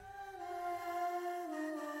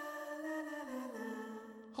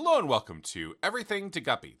Hello and welcome to Everything to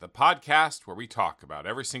Guppy, the podcast where we talk about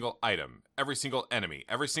every single item, every single enemy,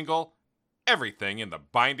 everything in the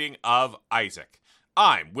Binding of Isaac.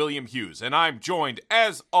 I'm William Hughes, and I'm joined,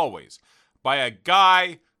 as always, by a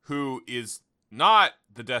guy who is not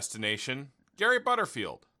the destination, Gary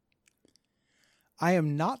Butterfield. I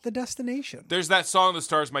am not the destination. There's that song, The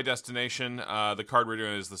Star's My Destination. The card we're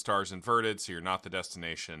doing is The Star's Inverted, so you're not the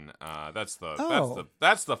destination. That's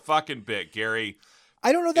the fucking bit, Gary.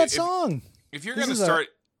 I don't know that song. If you're gonna start,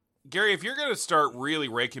 Gary, if you're gonna start really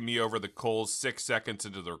raking me over the coals 6 seconds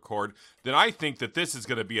into the record, then I think that this is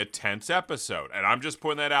gonna be a tense episode, and I'm just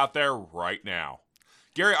putting that out there right now.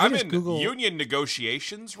 Gary, I'm in union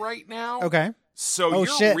negotiations right now. Okay. So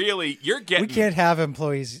you're getting. We can't have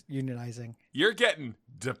employees unionizing. You're getting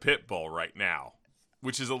the Pitbull right now,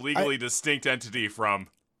 which is a legally distinct entity from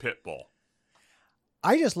Pitbull.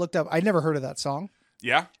 I just looked up. I never heard of that song.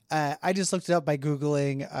 Yeah. I just looked it up by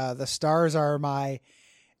Googling The Stars Are My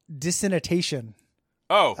Destination.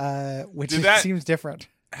 Oh. Which seems different.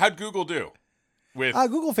 How'd Google do?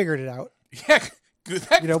 Google figured it out. Yeah.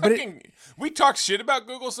 We talk shit about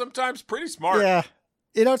Google sometimes. Pretty smart. Yeah.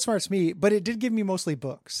 It outsmarts me, but it did give me mostly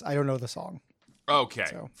books. I don't know the song. Okay.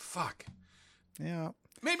 So, fuck. Yeah.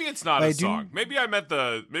 Maybe it's not a song. Maybe I meant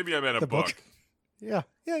a book. Yeah.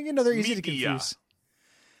 Yeah. They're easy to confuse.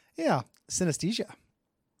 Yeah. Synesthesia.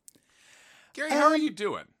 Gary, how are you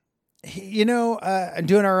doing? I'm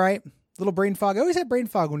doing all right. Little brain fog. I always have brain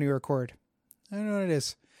fog when we record. I don't know what it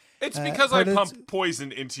is. It's because I pump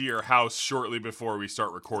poison into your house shortly before we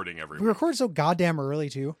start recording every week. We record so goddamn early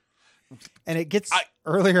too. And it gets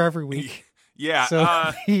earlier every week. Yeah.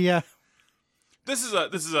 So, yeah. This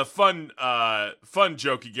is a fun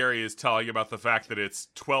joke Gary is telling about the fact that it's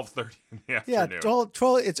 12:30 in the afternoon. Yeah,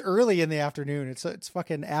 12. It's early in the afternoon. It's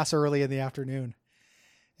fucking ass early in the afternoon,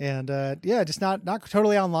 and just not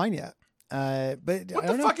totally online yet. But what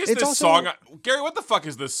the fuck is this song, Gary? What the fuck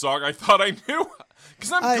is this song? I thought I knew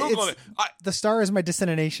because I'm googling it. The Star Is My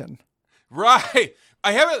Destination. Right.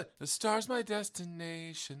 I have it. The Star's my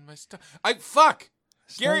destination. My star.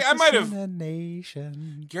 Gary, I might have.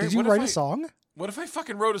 Gary, did you write a song? What if I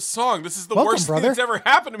fucking wrote a song? This is the Welcome, worst brother. thing that's ever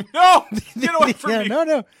happened to me. No, get away from me.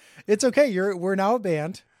 No, it's okay. We're now a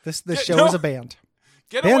band. This show is a band.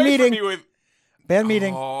 Get band away meeting. from me with band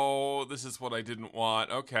meeting. Oh, this is what I didn't want.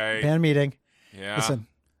 Okay, band meeting. Yeah. Listen,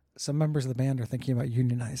 some members of the band are thinking about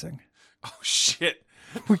unionizing. Oh shit.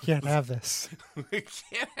 We can't have this. We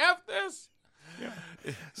can't have this. Yeah.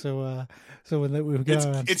 So when we get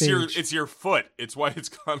out on stage, it's your foot. It's why it's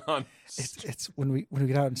gone on. It's when we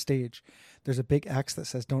get out on stage, there's a big X that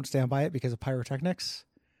says "Don't stand by it" because of pyrotechnics.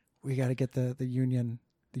 We got to get the union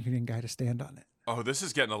guy to stand on it. Oh, this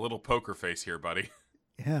is getting a little poker face here, buddy.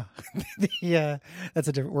 Yeah, yeah. That's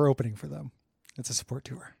a different. We're opening for them. It's a support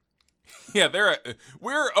tour. Yeah,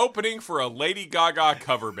 we're opening for a Lady Gaga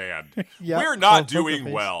cover band. Yep, we're not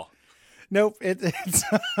doing well. Nope, it's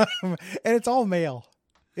and it's all male.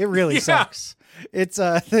 It really sucks. It's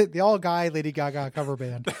the all guy Lady Gaga cover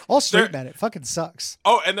band. All straight men. It fucking sucks.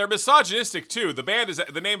 Oh, and they're misogynistic too.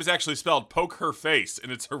 The name is actually spelled Poke Her Face, and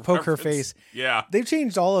it's a Poke Her Face. Yeah, they've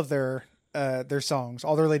changed all of their songs,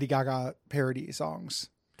 all their Lady Gaga parody songs,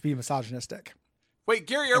 to be misogynistic. Wait,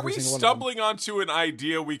 Gary, are we stumbling onto an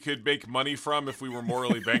idea we could make money from if we were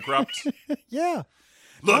morally bankrupt? Yeah.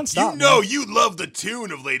 Look, you love the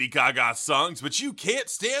tune of Lady Gaga's songs, but you can't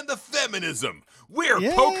stand the feminism. We're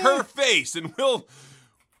Poke Her Face, and we'll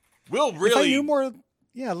really. If I knew more,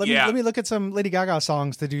 let me look at some Lady Gaga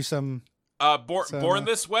songs to do some. Born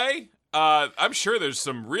This Way. I'm sure there's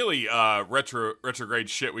some really retrograde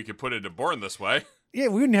shit we could put into Born This Way. Yeah,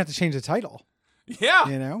 we wouldn't have to change the title.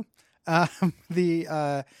 Yeah,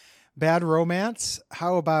 the Bad Romance.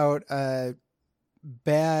 How about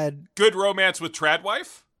Good Romance with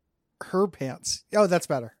Tradwife? Her Pants. Oh, that's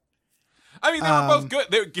better. I mean, they were both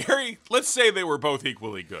good. Gary, let's say they were both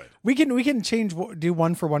equally good. We can do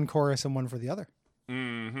one for one chorus and one for the other.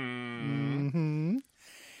 Mm-hmm. Mm-hmm.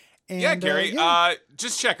 And, yeah, Gary.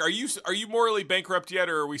 Just check. Are you morally bankrupt yet,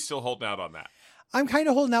 or are we still holding out on that? I'm kind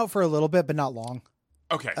of holding out for a little bit, but not long.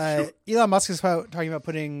 Okay. Elon Musk is talking about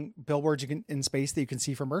putting billboards in space that you can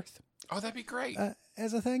see from Earth. Oh, that'd be great.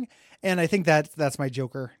 As a thing. And I think that's my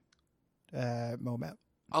Joker moment.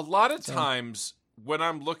 A lot of times when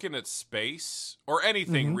I'm looking at space or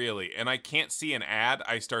anything really, and I can't see an ad,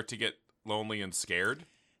 I start to get lonely and scared.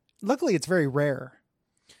 Luckily, it's very rare.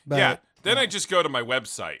 But, yeah. Then I just go to my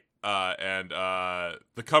website and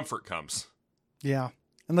the comfort comes. Yeah.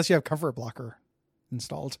 Unless you have Comfort Blocker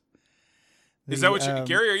installed. Is that what you,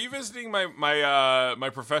 Gary? Are you visiting my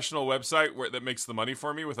professional website that makes the money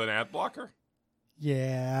for me with an ad blocker?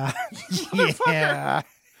 Yeah. Motherfucker. Yeah.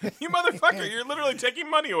 You motherfucker, you're literally taking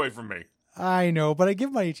money away from me. I know, but I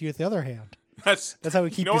give money to you with the other hand. That's how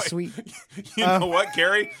we keep you sweet. You know what,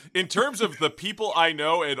 Gary? In terms of the people I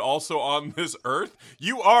know and also on this earth,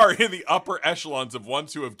 you are in the upper echelons of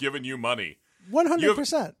ones who have given you money.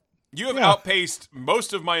 100%. You have outpaced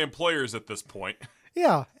most of my employers at this point.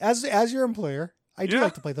 Yeah, as your employer, I do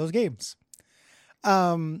like to play those games.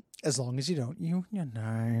 As long as you don't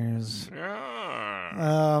unionize.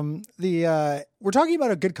 Yeah. We're talking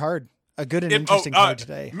about a good card. A good and interesting card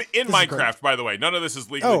today. In Minecraft, by the way. None of this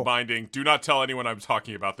is legally binding. Do not tell anyone I'm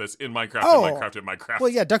talking about this. In Minecraft, in Minecraft. Well,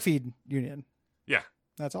 yeah, Duck Feed Union. Yeah.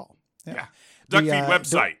 That's all. Yeah. Duck Feed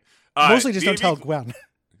website. Mostly just don't tell Gwen.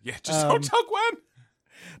 Yeah, just don't tell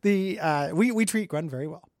Gwen. We treat Gwen very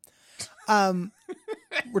well.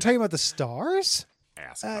 We're talking about the stars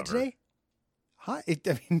today. Hi,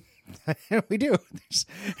 we do.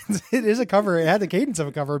 It is a cover. It had the cadence of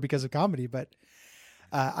a cover because of comedy, but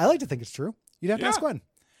I like to think it's true. You'd have to ask Gwen.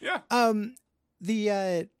 Yeah.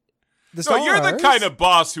 The stars. No, you're the kind of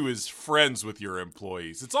boss who is friends with your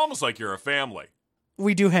employees. It's almost like you're a family.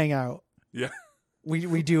 We do hang out. Yeah.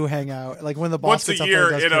 We do hang out. Like when the boss once gets a up year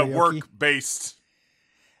there in karaoke. a work-based.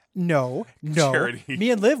 No. Charity. Me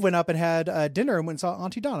and Liv went up and had dinner and went and saw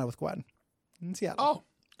Auntie Donna with Gwen in Seattle. Oh,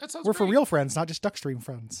 that sounds We're great. for real friends, not just Duckstream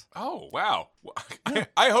friends. Oh, wow.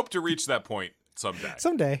 I hope to reach that point someday.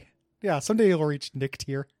 Someday. Yeah, someday you'll reach Nick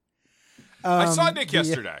tier. I saw Nick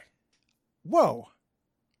yesterday. Whoa.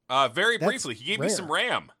 Very briefly. He gave me some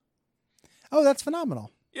RAM. Oh, that's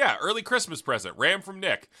phenomenal. Yeah, early Christmas present. RAM from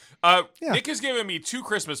Nick. Nick has given me 2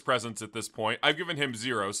 Christmas presents at this point. I've given him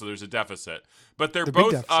 0, so there's a deficit. But they're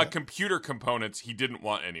both computer components he didn't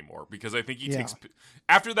want anymore because I think he takes...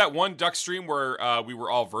 After that one Duck stream where we were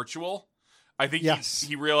all virtual, I think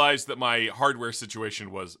he realized that my hardware situation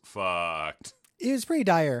was fucked. It was pretty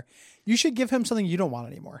dire. You should give him something you don't want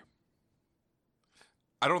anymore.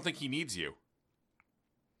 I don't think he needs you.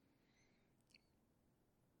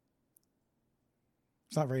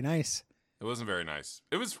 It's not very nice. It wasn't very nice.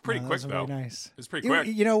 It was pretty quick, though. Very nice. It was pretty quick.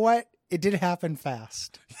 You know what? It did happen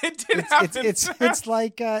fast. It did happen fast.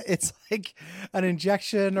 It's like an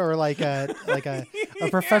injection or like a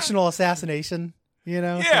professional assassination. You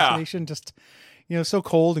know, assassination just so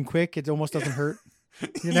cold and quick it almost doesn't hurt.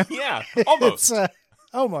 You know, yeah, almost. It's,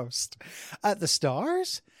 almost. The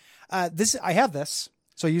stars. I have this,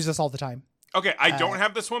 so I use this all the time. Okay, I don't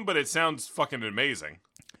have this one, but it sounds fucking amazing.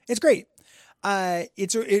 It's great.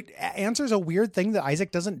 It answers a weird thing that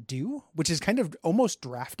Isaac doesn't do, which is kind of almost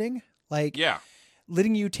drafting, like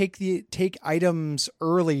letting you take items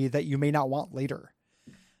early that you may not want later.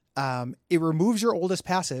 It removes your oldest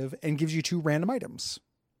passive and gives you 2 random items.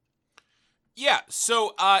 Yeah.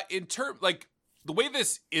 So, in the way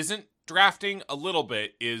this isn't drafting a little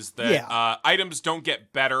bit is that items don't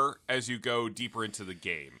get better as you go deeper into the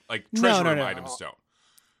game. Like treasure room items don't.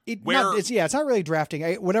 It's not really drafting.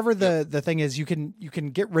 Whatever the thing is, you can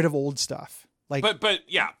get rid of old stuff. Like, but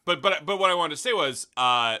what I wanted to say was,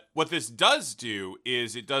 what this does do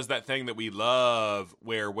is it does that thing that we love,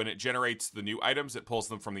 where when it generates the new items, it pulls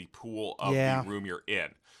them from the pool of the room you're in.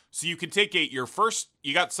 So you can take you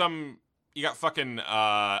got fucking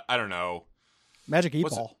I don't know, Magic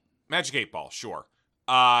 8-Ball. Magic 8-Ball, sure.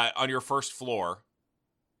 On your first floor.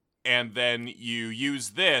 And then you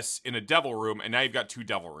use this in a devil room, and now you've got 2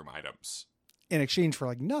 devil room items. In exchange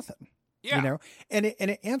for nothing. Yeah. You know? And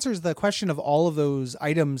it answers the question of all of those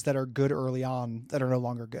items that are good early on that are no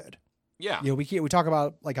longer good. Yeah. We talk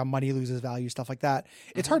about how money loses value, stuff like that.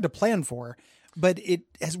 It's hard to plan for, but it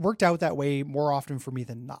has worked out that way more often for me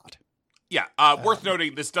than not. Yeah. Worth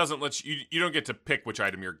noting, this doesn't let you don't get to pick which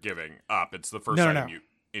item you're giving up. It's the first item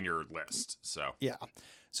in your list. So yeah.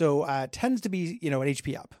 So tends to be, an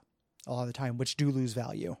HP up a lot of the time, which do lose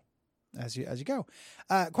value as you go.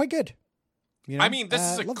 Quite good. I mean, this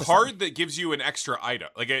is a card that gives you an extra item.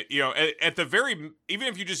 Like, at the very, even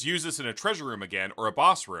if you just use this in a treasure room again or a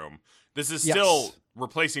boss room, this is still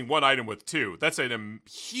replacing 1 item with 2. That's a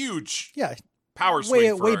huge power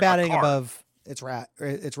swing for way batting a card. above its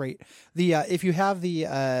rate. The if you have the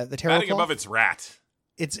tarot batting above its rat.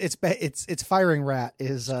 Its firing rat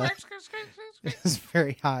is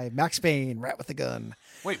very high. Max Payne, rat with a gun.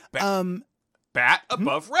 Wait, bat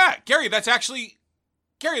above rat. Gary, that's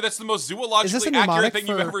the most zoologically accurate thing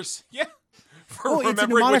you've ever seen. Yeah. For it's a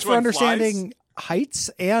mnemonic for understanding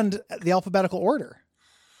heights and the alphabetical order.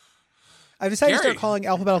 I've decided to start calling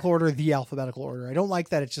alphabetical order the alphabetical order. I don't like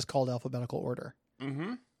that it's just called alphabetical order.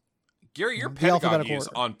 Mm-hmm. Gary, your pedagogy is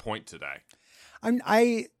on point today.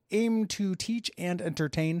 I aim to teach and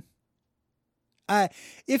entertain.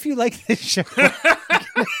 If you like this show, go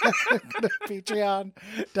to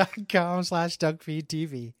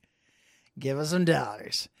patreon.com/DuckFeedTV. Give us some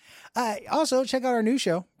dollars. Also, check out our new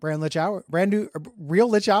show, Real Lich Hours.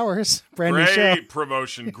 Brand new show. Great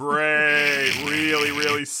promotion. Great. Really,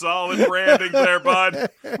 really solid branding there, bud.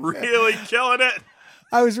 Really killing it.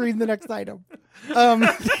 I was reading the next item.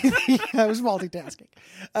 I was multitasking.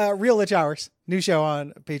 Real Lich Hours, new show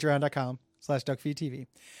on patreon.com/DuckFeedTV.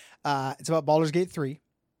 It's about Baldur's Gate 3.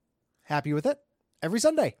 Happy with it? Every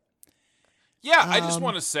Sunday. Yeah, I just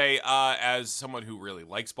want to say, as someone who really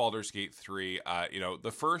likes Baldur's Gate 3,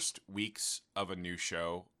 the first weeks of a new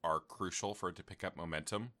show are crucial for it to pick up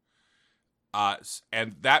momentum.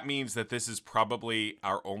 And that means that this is probably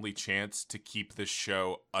our only chance to keep this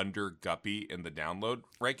show under Guppy in the download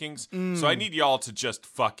rankings. So I need y'all to just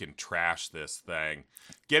fucking trash this thing.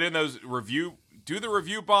 Get in those do the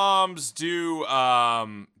review bombs, do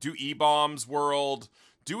E-Bombs World.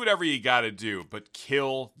 Do whatever you got to do, but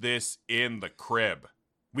kill this in the crib.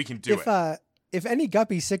 We can do it. If any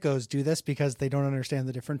Guppy sickos do this because they don't understand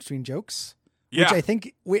the difference between jokes, which I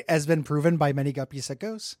think has been proven by many Guppy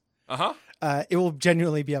sickos, it will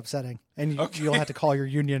genuinely be upsetting, and you'll have to call your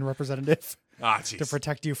union representative to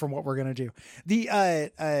protect you from what we're going to do.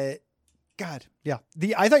 I thought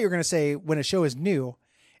you were going to say when a show is new,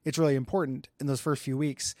 it's really important in those first few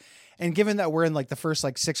weeks. And given that we're in like the first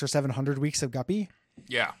like 600 or 700 weeks of Guppy,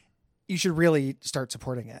 you should really start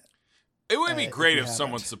supporting it. It would be great if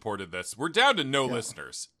someone supported this. We're down to no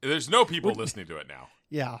listeners. There's no people listening to it now.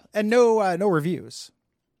 Yeah, and no reviews.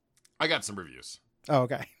 I got some reviews. Oh,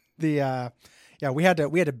 okay. We had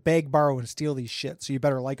to beg, borrow, and steal these shit. So you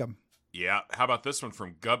better like them. Yeah. How about this one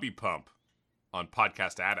from Gubby Pump on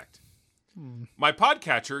Podcast Addict? My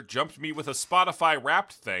podcatcher jumped me with a Spotify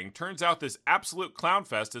Wrapped thing. Turns out this absolute clown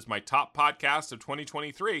fest is my top podcast of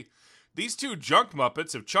 2023. These two junk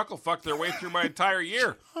Muppets have chuckle fucked their way through my entire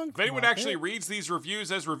year. If anyone actually reads these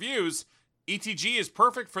reviews as reviews, ETG is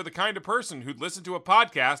perfect for the kind of person who'd listen to a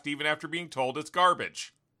podcast even after being told it's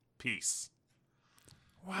garbage. Peace.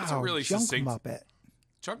 Wow, that's a really junk succinct Muppet.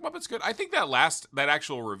 Junk Muppet's good. I think that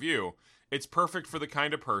actual review, it's perfect for the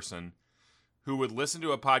kind of person who would listen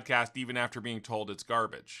to a podcast even after being told it's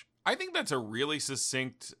garbage. I think that's a really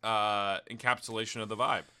succinct encapsulation of the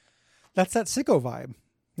vibe. That's that sicko vibe.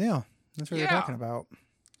 Yeah. That's what you're talking about.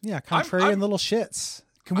 Yeah, contrarian little shits.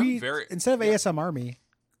 Can we, instead of ASM Army,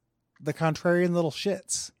 the contrarian little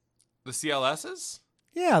shits? The CLSs?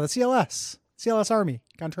 Yeah, the CLS. CLS Army.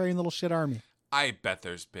 Contrarian little shit army. I bet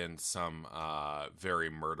there's been some very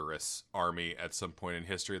murderous army at some point in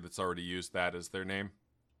history that's already used that as their name.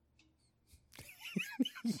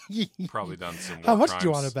 Probably done some war How much crimes. do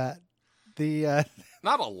you want to bet?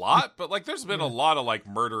 Not a lot, but like there's been a lot of like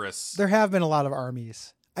murderous. There have been a lot of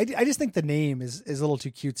armies. I just think the name is a little too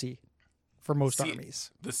cutesy for most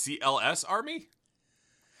armies. The CLS Army?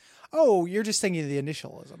 Oh, you're just thinking of the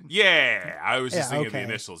initialism. Yeah, I was just thinking of the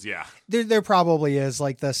initials, yeah. There probably is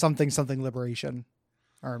like the something liberation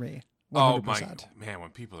army. 100%. Oh my, man,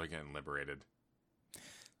 when people are getting liberated.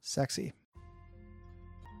 Sexy.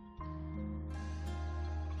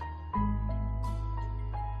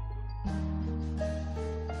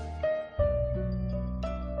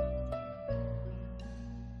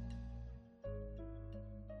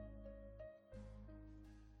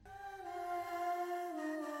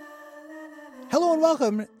 Hello and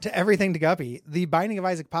welcome to Everything to Guppy, the Binding of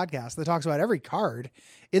Isaac podcast that talks about every card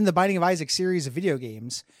in the Binding of Isaac series of video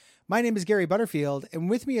games. My name is Gary Butterfield, and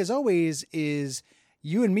with me as always is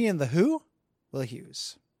you and me and the who? Will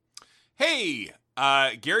Hughes. Hey,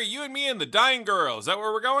 Gary, you and me and the Dying Girl. Is that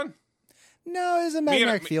where we're going? No, it's a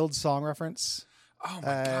Magnetic Field song reference. Oh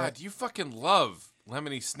my God, you fucking love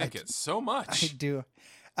Lemony Snicket so much. I do.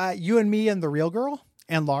 You and me and the real girl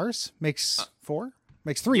and Lars makes 4.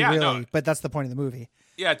 Makes 3, really, no. But that's the point of the movie.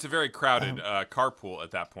 Yeah, it's a very crowded carpool at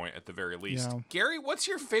that point, at the very least. You know. Gary, what's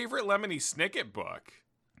your favorite Lemony Snicket book?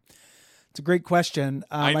 It's a great question.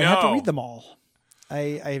 I know. I have to read them all.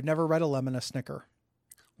 I've never read a Lemon Snicker.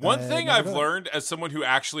 One thing I've learned as someone who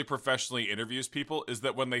actually professionally interviews people is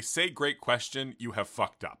that when they say great question, you have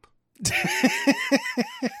fucked up.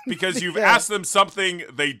 Because you've asked them something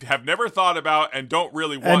they have never thought about and don't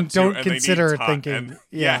really want to, and consider they need time. Thinking.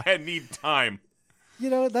 And need time. You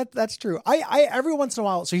know, that's true. I every once in a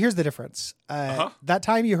while. So here's the difference. That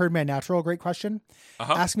time you heard my natural great question.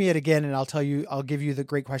 Ask me it again, and I'll give you the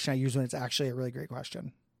great question I use when it's actually a really great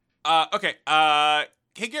question. Okay.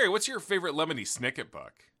 Hey Gary, what's your favorite Lemony Snicket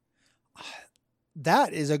book?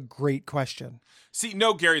 That is a great question. See,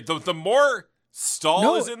 no, Gary. The more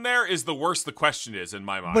Stall is in there is the worse the question is in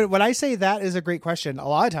my mind. But when I say that is a great question, a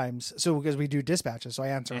lot of times, so because we do dispatches, so I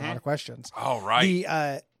answer a lot of questions. Oh, right.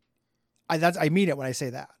 I mean it when I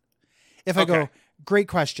say that. If I go, great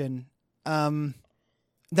question,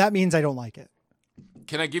 that means I don't like it.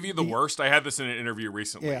 Can I give you the worst? I had this in an interview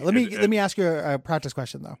recently. Yeah, let me ask you a practice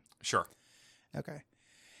question though. Sure. Okay.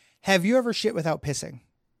 Have you ever shit without pissing?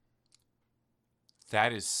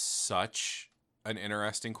 That is such an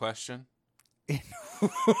interesting question.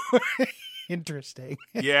 Interesting.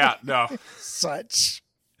 Yeah, no. Such.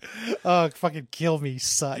 Oh, fucking kill me.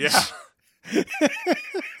 Such. Yeah.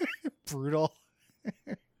 Brutal.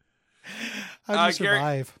 How do you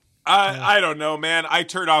survive? I don't know, man. I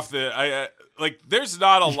turned off there's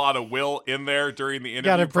not a lot of will in there during the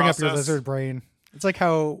interview. You gotta bring up your lizard brain. It's like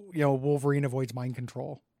how, Wolverine avoids mind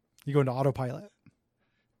control. You go into autopilot.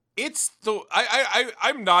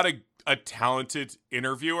 I'm not a talented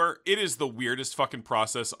interviewer. It is the weirdest fucking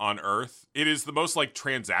process on earth. It is the most like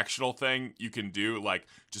transactional thing you can do. Like,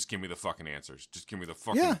 just give me the fucking answers. Just give me the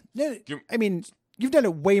fucking. Yeah. I mean, you've done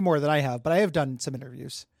it way more than I have, but I have done some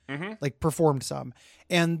interviews, like performed some,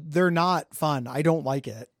 and they're not fun. I don't like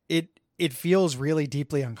it. It feels really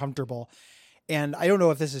deeply uncomfortable. And I don't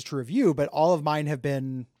know if this is true of you, but all of mine have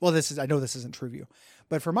been, I know this isn't true of you,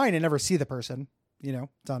 but for mine, I never see the person.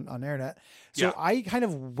 It's on internet. So I kind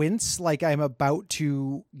of wince like I'm about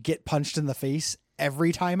to get punched in the face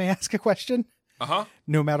every time I ask a question,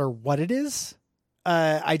 no matter what it is.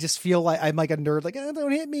 I just feel like I'm like a nerd, like, oh,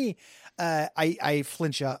 don't hit me. I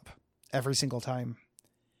flinch up every single time.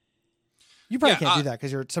 You probably can't do that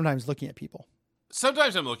because you're sometimes looking at people.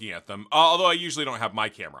 Sometimes I'm looking at them, although I usually don't have my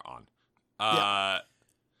camera on.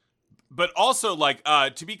 But also, like,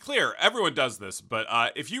 to be clear, everyone does this. But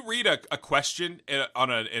if you read a question in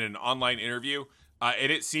an online interview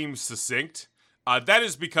and it seems succinct, that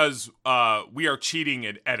is because we are cheating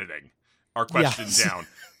and editing our question down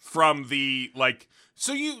from the like.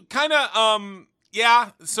 So you kind of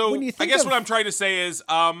So I guess what I'm trying to say is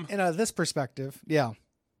in this perspective, and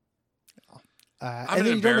I'm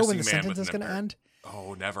then you don't know when the sentence is going to end.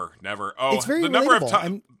 Oh, never. Oh, it's very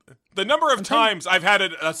relatable. The number of times I've had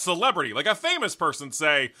a celebrity, like a famous person,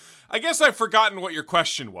 say, I guess I've forgotten what your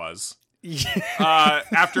question was.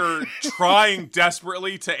 After trying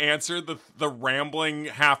desperately to answer the rambling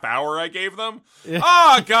half hour I gave them.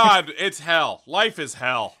 Oh, God, it's hell. Life is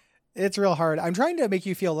hell. It's real hard. I'm trying to make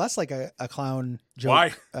you feel less like a clown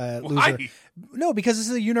joke loser. Why? No, because this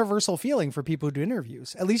is a universal feeling for people who do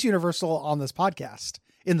interviews. At least universal on this podcast.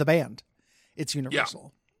 In the band, it's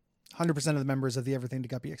universal. 100% of the members of the Everything to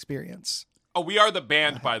Guppy experience. Oh, we are the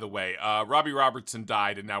band, by the way. Robbie Robertson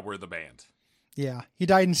died, and now we're the band. Yeah, he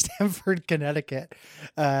died in Stamford, Connecticut,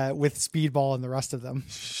 with Speedball and the rest of them.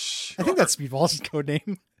 Sure. I think that's Speedball's code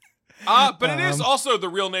name. But it is also the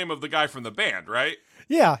real name of the guy from the band, right?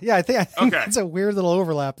 Yeah. I think that's a weird little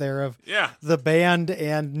overlap there of the band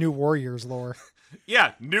and New Warriors lore.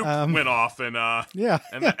 Yeah, Nuke went off and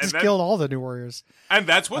and killed all the New Warriors. And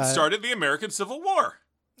that's what started the American Civil War.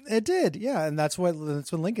 It did, yeah, and that's when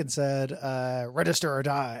Lincoln said, "Register or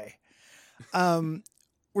die."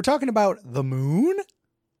 We're talking about the moon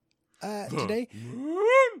today.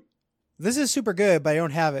 Moon? This is super good, but I don't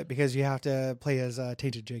have it because you have to play as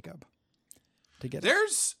Tainted Jacob to get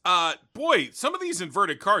it. Some of these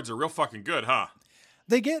inverted cards are real fucking good, huh?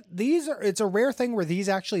 It's a rare thing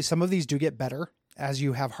where some of these do get better as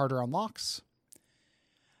you have harder unlocks.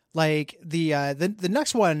 Like the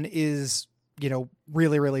next one is,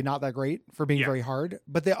 really, really not that great for being very hard,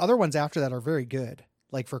 but the other ones after that are very good,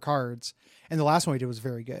 like for cards. And the last one we did was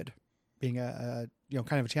very good, being a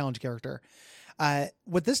kind of a challenge character.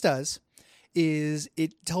 What this does is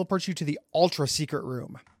it teleports you to the ultra secret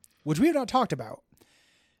room, which we have not talked about.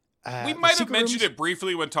 We might have mentioned it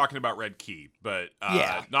briefly when talking about Red Key, but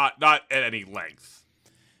not at any length.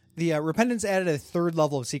 The Repentance added a third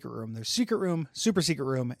level of secret room. There's secret room, super secret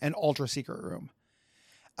room, and ultra secret room.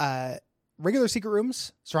 Regular secret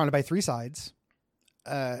rooms surrounded by 3 sides.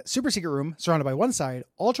 Super secret room surrounded by 1 side.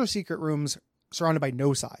 Ultra secret rooms surrounded by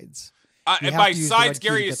no sides. And by sides,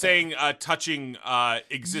 Gary is saying touching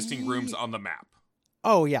existing rooms on the map.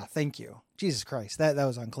 Oh yeah, thank you. Jesus Christ, that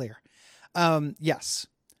was unclear. Yes.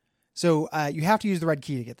 So you have to use the red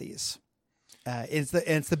key to get these. It's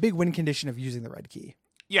the big win condition of using the red key.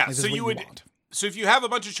 Yeah, so so if you have a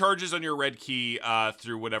bunch of charges on your red key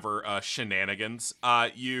through whatever shenanigans,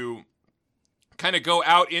 you kind of go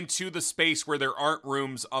out into the space where there aren't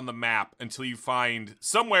rooms on the map until you find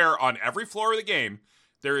somewhere on every floor of the game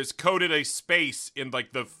there is coded a space in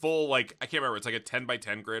like the full, like, I can't remember, it's like a 10 by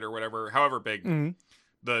 10 grid or whatever, however big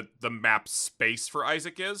the map space for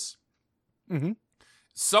Isaac is. Mm-hmm.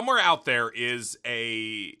 Somewhere out there is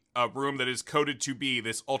a room that is coded to be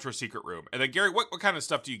this ultra secret room. And then Gary, what kind of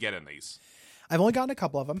stuff do you get in these? I've only gotten a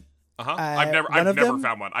couple of them. I've never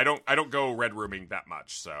found one. I don't go red rooming that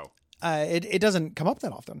much, so it doesn't come up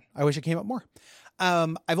that often. I wish it came up more.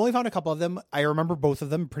 I've only found a couple of them. I remember both of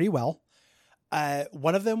them pretty well.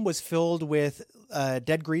 One of them was filled with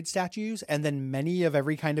dead greed statues and then many of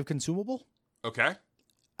every kind of consumable. Okay.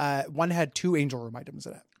 One had 2 angel room items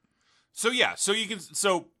in it.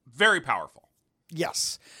 So very powerful.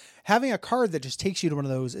 Yes. Having a card that just takes you to one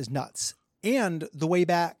of those is nuts. And the way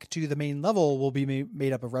back to the main level will be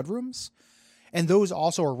made up of red rooms. And those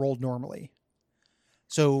also are rolled normally.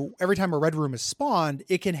 So every time a red room is spawned,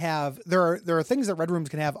 it can have, there are things that red rooms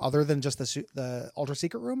can have other than just the ultra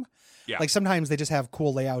secret room. Yeah. Like sometimes they just have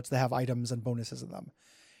cool layouts that have items and bonuses in them.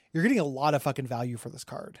 You're getting a lot of fucking value for this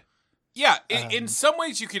card. Yeah, in some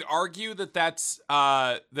ways you could argue that's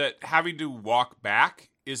that having to walk back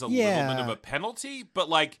is a little bit of a penalty, but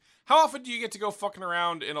like how often do you get to go fucking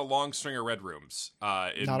around in a long string of red rooms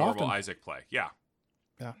in Not normal often. Isaac play? Yeah.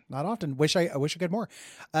 Yeah, not often. I wish I could more.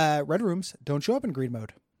 Red rooms don't show up in greed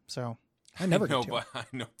mode, so I never get to. I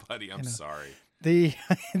know, buddy. I'm sorry.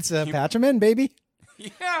 It's a patch them in, baby.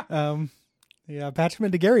 Yeah. Patch them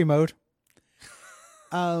into Gary mode.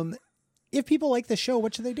 If people like the show,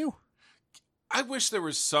 what should they do? I wish there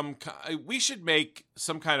was we should make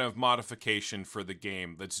some kind of modification for the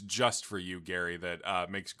game that's just for you, Gary, that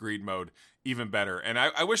makes greed mode even better. And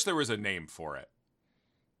I wish there was a name for it.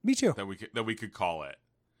 Me too. That we could call it.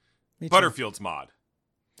 Me too. Butterfield's mod.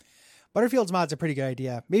 Butterfield's mod's a pretty good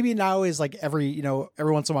idea. Maybe now is like every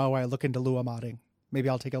once in a while when I look into Lua modding, maybe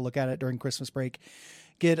I'll take a look at it during Christmas break,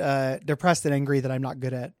 get depressed and angry that I'm not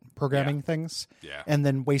good at programming things, and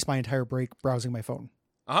then waste my entire break browsing my phone.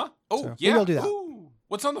 Oh, so maybe I'll do that. Ooh.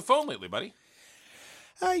 What's on the phone lately, buddy?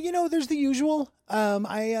 There's the usual.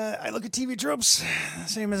 I look at TV tropes,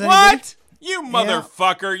 same as anybody. What? You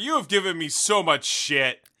motherfucker! You have given me so much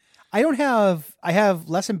shit. I have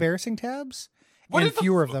less embarrassing tabs and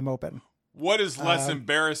fewer of them open. What does less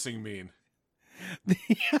embarrassing mean?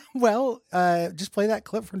 Well, just play that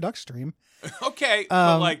clip from Duckstream. Okay,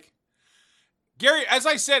 but like, Gary, as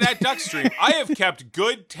I said at Duckstream, I have kept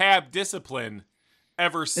good tab discipline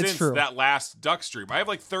ever since that last Duckstream. I have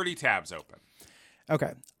like 30 tabs open.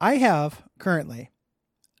 Okay. I have currently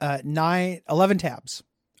 11 tabs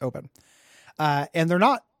open. And they're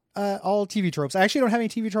not all TV tropes. I actually don't have any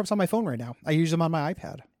TV tropes on my phone right now. I use them on my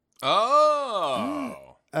iPad.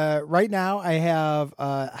 Oh. Right now I have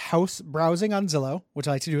house browsing on Zillow, which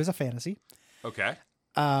I like to do as a fantasy. Okay.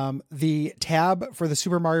 The tab for the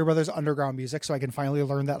Super Mario Brothers Underground music, so I can finally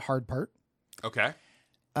learn that hard part. Okay.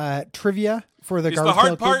 Trivia for the Is Garbage the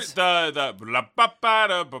hard part Kids.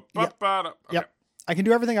 Yep. I can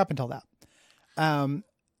do everything up until that.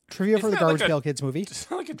 Trivia for the Garbage Pail Kids movie. Is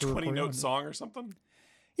that like a 20-note song or something?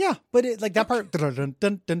 Yeah, but that part.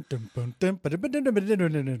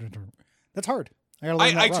 That's hard. I gotta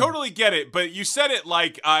learn that I totally get it, but you said it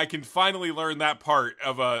like I can finally learn that part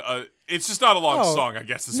of a. It's just not a long song, I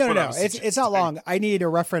guess. It's not long. I need a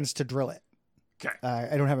reference to drill it. Okay.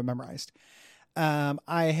 I don't have it memorized.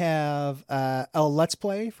 I have a Let's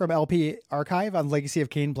Play from LP Archive on Legacy of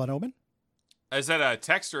Kain Blood Omen. Is that a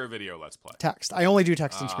text or a video Let's Play? Text. I only do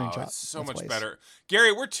text and screenshots. It's so much better.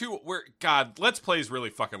 Gary, God, Let's Plays really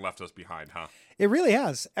fucking left us behind, huh? It really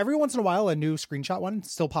has. Every once in a while, a new screenshot one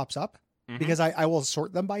still pops up because I will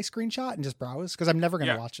sort them by screenshot and just browse because I'm never going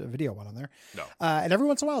to watch a video one on there. No. And every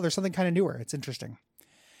once in a while, there's something kind of newer. It's interesting.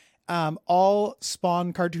 All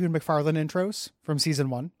Spawn Cartoon McFarlane intros from season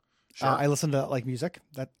 1. Sure. I listen to like music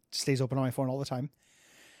that stays open on my phone all the time.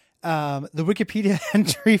 The Wikipedia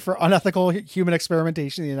entry for unethical human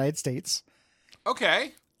experimentation in the United States.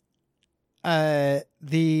 Okay.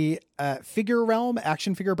 The Figure Realm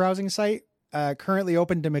action figure browsing site, currently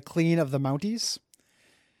open to McLean of the Mounties,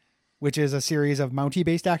 which is a series of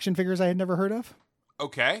Mountie-based action figures I had never heard of.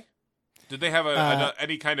 Okay. Did they have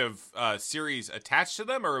any kind of series attached to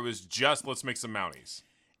them, or it was just let's make some Mounties?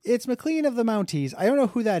 It's McLean of the Mounties. I don't know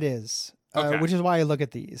who that is, which is why I look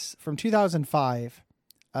at these. From 2005.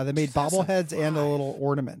 They made bobbleheads and a little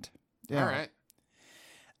ornament. Yeah. All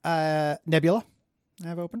right. Nebula, I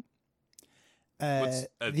have open. What's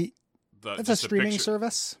that's a streaming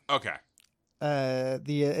service. Okay.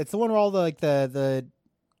 It's the one where all the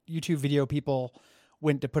YouTube video people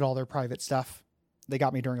went to put all their private stuff. They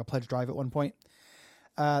got me during a pledge drive at one point.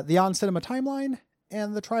 The On Cinema Timeline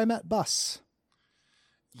and the TriMet Bus.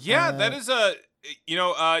 Yeah, that is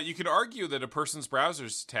you could argue that a person's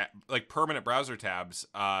browsers permanent browser tabs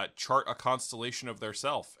chart a constellation of their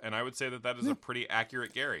self, and I would say that is a pretty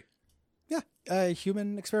accurate Gary.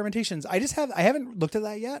 Human experimentations. I haven't looked at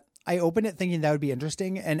that yet. I opened it thinking that would be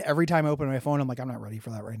interesting. And every time I open my phone, I'm like, I'm not ready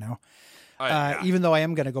for that right now. Even though I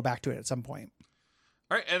am going to go back to it at some point.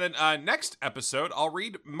 All right. And then next episode, I'll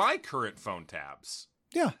read my current phone tabs.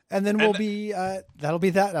 Yeah. And then that'll be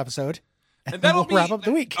that episode. And that'll we'll wrap up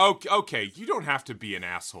the week. Okay. You don't have to be an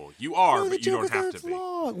asshole. You are, but you don't have to be.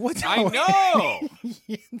 What's I know.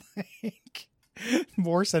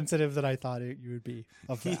 More sensitive than I thought you would be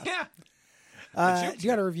of that. Yeah. You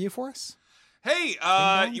got a review for us? Hey,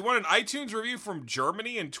 you want an iTunes review from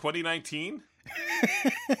Germany in 2019?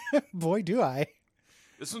 Boy, do I.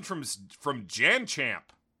 This one's from Jan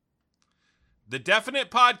Champ. The Definite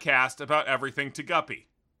Podcast about everything to Guppy.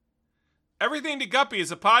 Everything to Guppy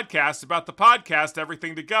is a podcast about the podcast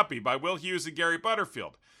Everything to Guppy by Will Hughes and Gary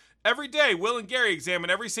Butterfield. Every day, Will and Gary examine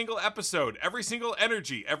every single episode, every single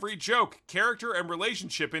energy, every joke, character, and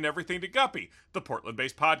relationship in Everything to Guppy, the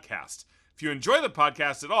Portland-based podcast. If you enjoy the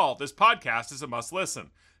podcast at all, this podcast is a must-listen.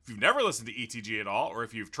 If you've never listened to ETG at all, or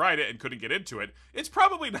if you've tried it and couldn't get into it, it's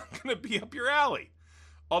probably not going to be up your alley.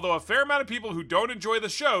 Although a fair amount of people who don't enjoy the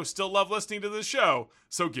show still love listening to the show,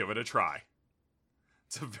 so give it a try.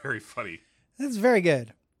 It's a very funny... That's very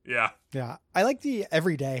good. Yeah. Yeah. I like the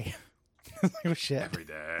every day. Oh, shit. Every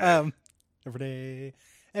day. Every day.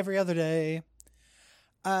 Every other day.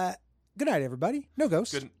 Good night, everybody. No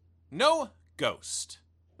ghost. No ghost.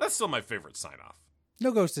 That's still my favorite sign-off.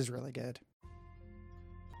 No ghost is really good.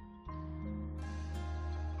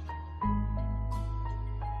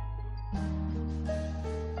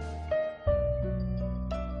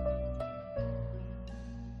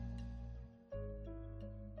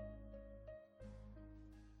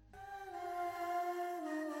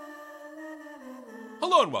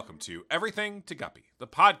 Hello and welcome to Everything to Guppy, the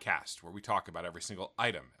podcast where we talk about every single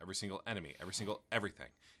item, every single enemy, every single everything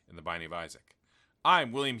in the Binding of Isaac.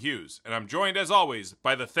 I'm William Hughes, and I'm joined, as always,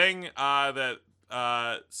 by the thing that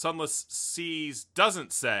Sunless Seas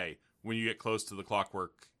doesn't say when you get close to the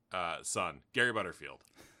clockwork sun, Gary Butterfield.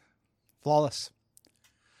 Flawless.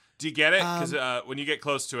 Do you get it? Because when you get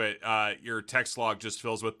close to it, your text log just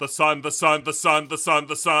fills with the sun, the sun, the sun, the sun,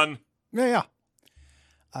 the sun. Yeah.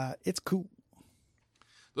 It's cool.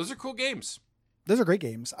 Those are cool games. Those are great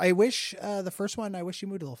games. I wish the first one, I wish you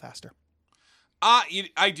moved a little faster.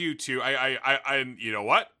 I do too. I you know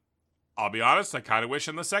what? I'll be honest. I kind of wish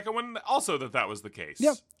in the second one also that was the case.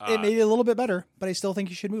 Yep. It made it a little bit better, but I still think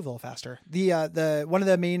you should move a little faster. The one of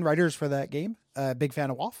the main writers for that game, big fan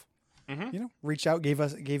of WoF, reached out,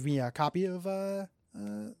 gave me a copy of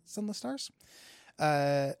Sunless Stars.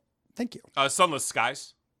 Thank you. Sunless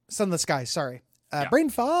Skies. Sunless Skies. Sorry. Brain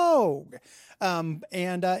fog. And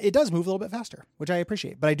it does move a little bit faster, which I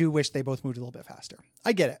appreciate, but I do wish they both moved a little bit faster.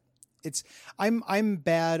 I get it. I'm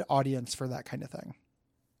bad audience for that kind of thing.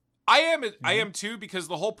 I am too, because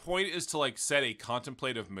the whole point is to like set a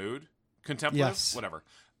contemplative mood. Yes. Whatever.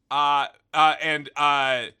 And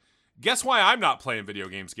guess why I'm not playing video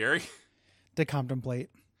games, Gary? To contemplate.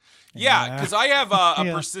 Yeah, because I have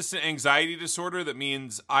a persistent anxiety disorder that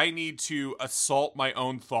means I need to assault my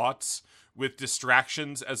own thoughts with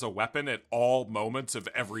distractions as a weapon at all moments of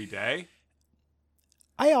every day.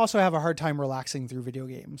 I also have a hard time relaxing through video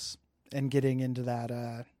games and getting into that,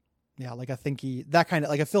 like a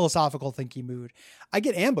philosophical thinky mood. I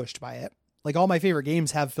get ambushed by it. Like all my favorite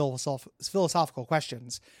games have philosophical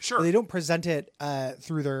questions. Sure. But they don't present it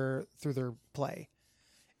through their play.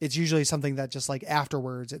 It's usually something that just like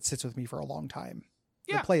afterwards it sits with me for a long time.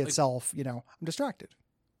 Yeah, the play itself, I'm distracted.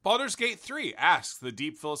 Baldur's Gate 3 asks the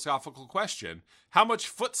deep philosophical question, how much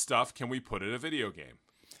foot stuff can we put in a video game?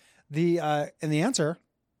 And the answer,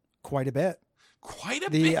 quite a bit. Quite a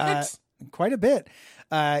bit? Quite a bit.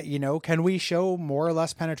 Can we show more or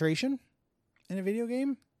less penetration in a video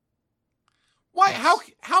game? Why?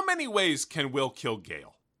 How many ways can Will kill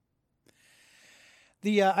Gale?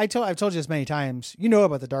 I've told you this many times. You know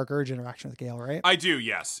about the Dark Urge interaction with Gale, right? I do,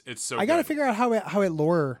 yes. It's so I got to figure out how it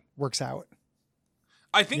lore works out.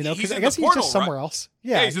 I think he's in I guess the portal, he's just somewhere else.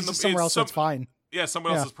 Yeah, he's just somewhere else. That's fine. Yeah,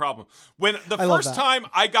 someone else's problem. When the first time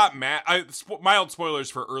I got mad, mild spoilers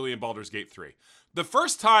for early in Baldur's Gate 3. The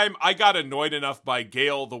first time I got annoyed enough by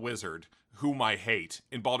Gale the Wizard, whom I hate,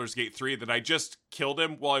 in Baldur's Gate 3, that I just killed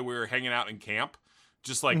him while we were hanging out in camp.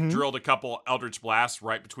 Just drilled a couple Eldritch Blasts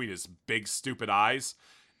right between his big stupid eyes.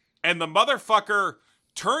 And the motherfucker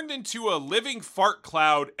turned into a living fart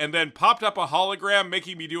cloud and then popped up a hologram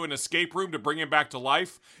making me do an escape room to bring him back to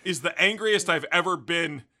life is the angriest I've ever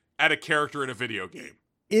been at a character in a video game.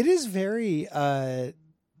 It is very, laser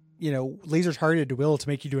targeted to Will to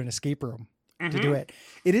make you do an escape room to do it.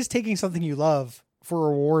 It is taking something you love for a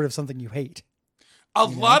reward of something you hate. A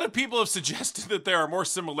lot of people have suggested that there are more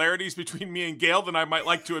similarities between me and Gail than I might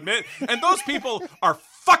like to admit, and those people are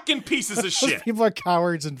fucking pieces of shit. Those people are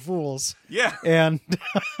cowards and fools. Yeah. And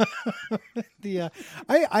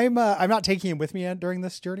I'm not taking him with me during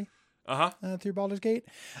this journey. Through Baldur's Gate,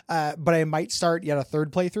 but I might start yet a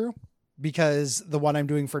third playthrough because the one I'm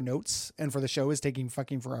doing for notes and for the show is taking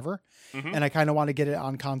fucking forever, and I kind of want to get it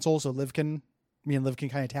on console so me and Liv can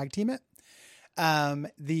kind of tag team it.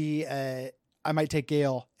 I might take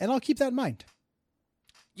Gale, and I'll keep that in mind.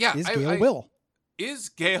 Yeah, Is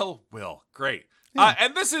Gale Will. Great. Yeah.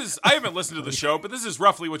 And this is, I haven't listened to the show, but this is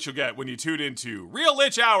roughly what you'll get when you tune into Real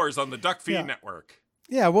Lich Hours on the Duckfeed Network.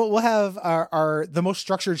 Yeah, we'll have the most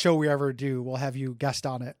structured show we ever do. We'll have you guest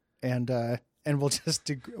on it, and we'll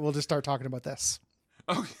just start talking about this.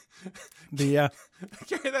 Oh, Gary,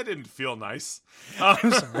 that didn't feel nice.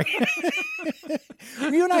 I'm sorry.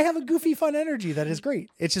 You and I have a goofy, fun energy that is great.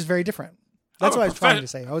 It's just very different. That's what I was trying to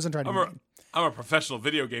say. I wasn't trying to. I'm a professional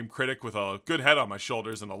video game critic with a good head on my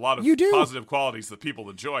shoulders and a lot of positive qualities that people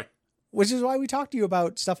enjoy. Which is why we talk to you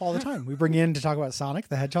about stuff all the time. We bring you in to talk about Sonic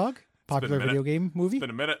the Hedgehog, popular video game movie. It's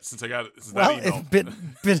been a minute since I got it. It's been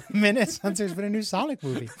a minute since there's been a new Sonic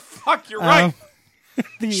movie. Fuck, you're right.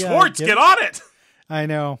 Schwartz, get on it. I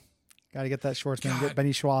know. Got to get that Schwartz man. Get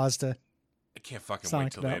Benny Schwartz to. I can't fucking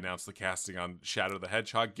wait till they announce the casting on Shadow the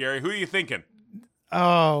Hedgehog. Gary, who are you thinking?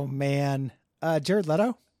 Oh man, Jared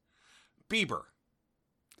Leto. Bieber.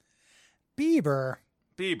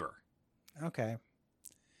 Okay.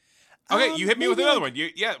 Okay, you hit me with another one.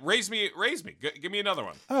 Raise me. Give me another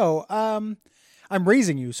one. Oh, I'm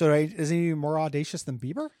raising you. So is he more audacious than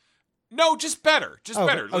Bieber? No, just better.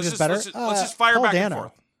 Better. Let's just fire Paul back Dano. and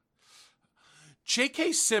forth.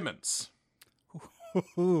 J.K. Simmons.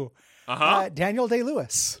 Daniel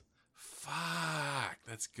Day-Lewis. Fuck,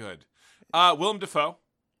 that's good. Willem Dafoe.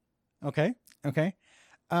 Okay.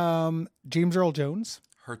 James Earl Jones.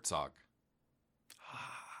 Herzog.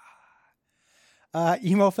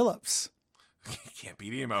 Emo Phillips. Can't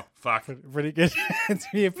beat emo. Fuck. Pretty good. It's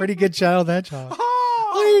be a pretty good Shadow the Hedgehog.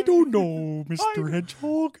 I don't know, Mr.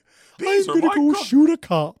 Hedgehog. I'm gonna go shoot a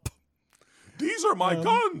cop. These are my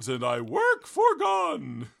guns, and I work for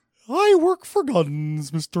gun. I work for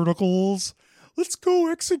guns, Mr. Knuckles. Let's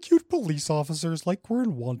go execute police officers like we're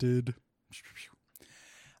in Wanted.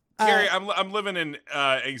 Gary, I'm living in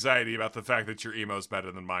anxiety about the fact that your emo's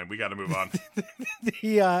better than mine. We got to move on.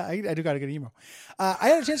 I do got to get emo. I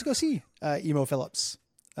had a chance to go see Emo Phillips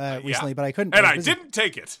recently, but I couldn't. And I didn't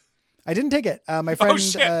take it. I didn't take it. My friend. Oh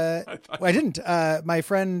shit! I didn't. My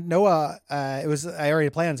friend Noah. I already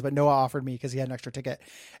had plans, but Noah offered me because he had an extra ticket,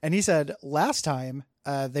 and he said last time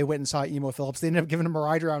they went and saw Emo Phillips, they ended up giving him a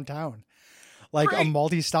ride around town, like a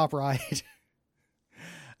multi-stop ride,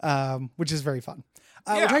 which is very fun.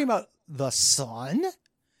 We're talking about The Sun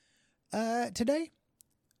today,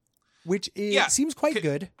 which seems quite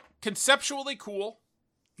good. Conceptually cool.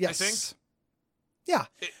 Yes. I think. Yeah.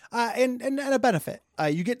 And a benefit.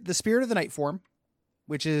 You get the Spirit of the Night form,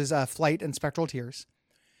 which is Flight and Spectral Tears,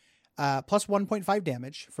 plus 1.5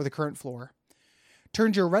 damage for the current floor.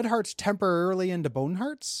 Turns your red hearts temporarily into bone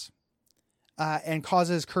hearts, and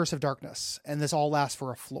causes Curse of Darkness. And this all lasts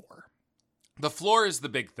for a floor. The floor is the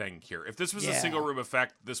big thing here. If this was a single room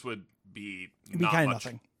effect, this would be not kind of much.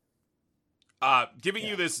 Nothing. Giving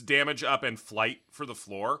you this damage up and flight for the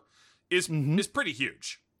floor is pretty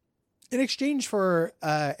huge. In exchange for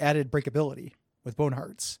added breakability with bone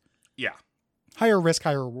hearts. Yeah. Higher risk,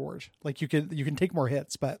 higher reward. Like you can take more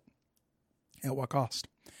hits, but at what cost?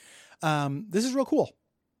 This is real cool.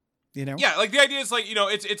 You know? Yeah, like the idea is like,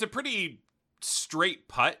 it's a pretty straight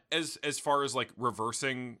putt as far as like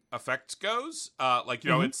reversing effects goes.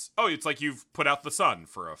 It's like you've put out the sun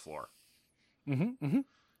for a floor.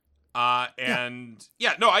 I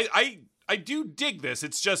do dig this.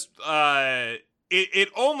 It's just it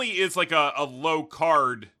only is like a low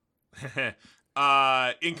card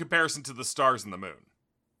in comparison to the stars and the moon.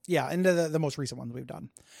 Yeah, and the most recent ones we've done.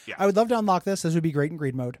 Yeah. I would love to unlock this. This would be great in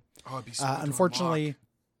greed mode. Oh, it'd be so unfortunately,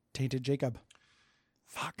 Tainted Jacob.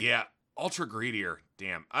 Fuck. Yeah. Ultra greedier.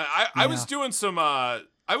 Damn. I was doing some I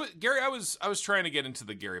was trying to get into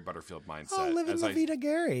the Gary Butterfield mindset. Oh, living La Vida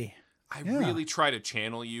Gary. I really try to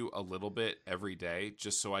channel you a little bit every day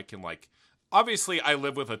just so I can obviously I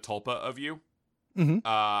live with a tulpa of you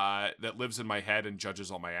that lives in my head and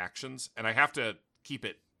judges all my actions, and I have to keep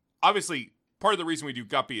it. Obviously, part of the reason we do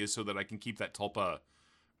Guppy is so that I can keep that tulpa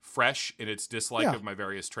fresh in its dislike of my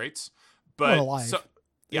various traits. But alive.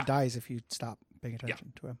 It dies if you stop paying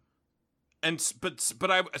attention to him. But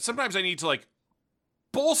sometimes I need to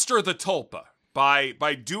bolster the tulpa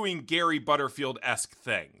by doing Gary Butterfield-esque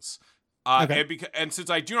things. Okay. And since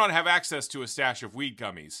I do not have access to a stash of weed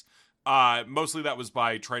gummies, mostly that was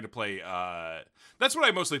by trying to play. That's what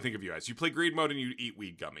I mostly think of you as. You play greed mode and you eat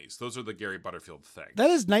weed gummies. Those are the Gary Butterfield thing.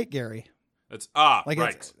 That is Night Gary. That's right.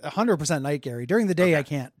 It's 100% Night Gary. During the day, I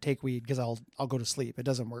can't take weed because I'll go to sleep. It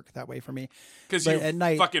doesn't work that way for me. Because you at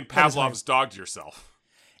night, fucking Pavlov's dogged yourself.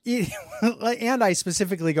 And I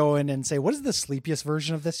specifically go in and say, what is the sleepiest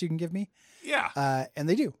version of this you can give me? Yeah. And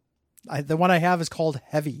they do. The one I have is called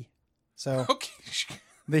Heavy. So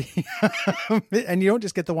and you don't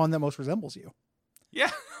just get the one that most resembles you.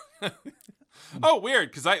 Yeah. Oh,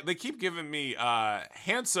 weird. Because they keep giving me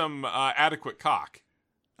handsome, adequate cock.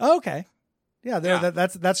 Okay. Yeah.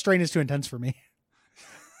 That strain is too intense for me.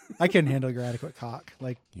 I couldn't handle your adequate cock.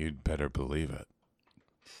 Like, you'd better believe it.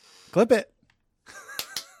 Clip it.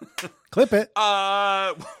 Clip it.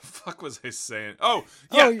 What the fuck was I saying? Oh,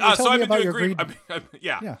 yeah. So I've been doing greed.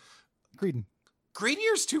 Yeah. Greeding.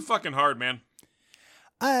 Greedier's too fucking hard, man.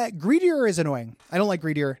 Greedier is annoying. I don't like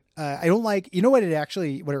Greedier. I don't like, you know what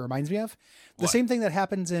it reminds me of? The same thing that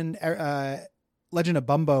happens in Legend of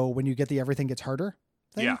Bumbo when you get the everything gets harder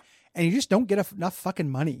thing. Yeah. And you just don't get enough fucking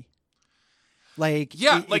money. Like,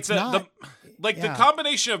 yeah, the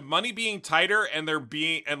combination of money being tighter and there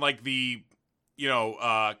being, and like the,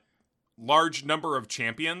 large number of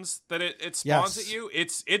champions that it spawns at you.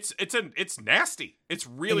 It's nasty. It's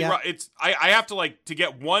really rough. I have to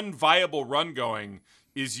get one viable run going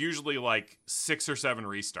is usually like 6 or 7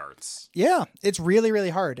 restarts. Yeah, it's really, really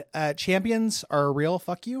hard. Champions are a real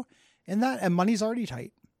fuck you and money's already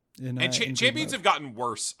tight. Champions have gotten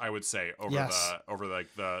worse, I would say, over the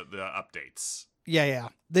updates. Yeah.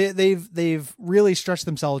 They've really stretched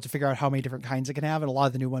themselves to figure out how many different kinds it can have, and a lot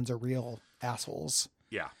of the new ones are real assholes.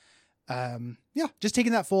 Yeah. Just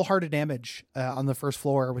taking that full heart of damage on the first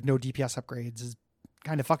floor with no DPS upgrades is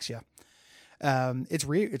kind of fucks you.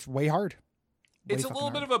 It's way hard. It's a little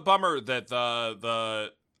bit of a bummer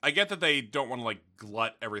that I get that they don't want to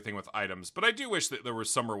glut everything with items, but I do wish that there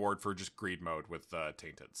was some reward for just greed mode with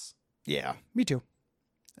Tainteds. Yeah, me too.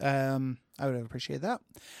 I would have appreciated that.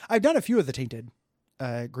 I've done a few of the Tainted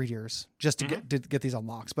greediers just to get these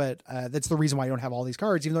unlocks, but that's the reason why I don't have all these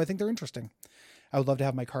cards, even though I think they're interesting. I would love to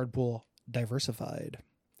have my card pool diversified.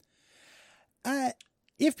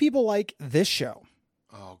 If people like this show,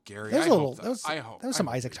 oh, Gary, that was some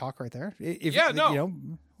Isaac talk right there.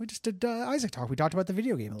 We just did Isaac talk. We talked about the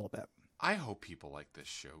video game a little bit. I hope people like this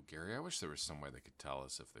show, Gary. I wish there was some way they could tell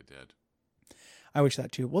us if they did. I wish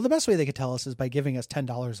that too. Well, the best way they could tell us is by giving us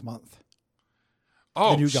 $10 a month.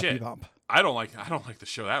 Oh, the new shit! Bump. I don't like the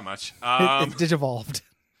show that much. It's digivolved.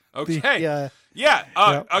 Okay.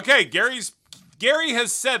 Okay. Gary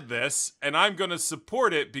has said this, and I'm going to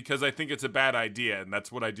support it because I think it's a bad idea, and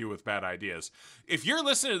that's what I do with bad ideas. If you're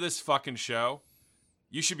listening to this fucking show,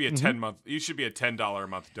 you should be a $10 a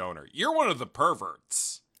month donor. You're one of the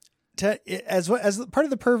perverts. As part of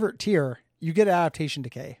the pervert tier, you get Adaptation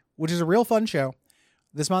Decay, which is a real fun show.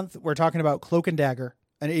 This month, we're talking about Cloak and Dagger,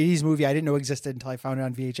 an 80s movie I didn't know existed until I found it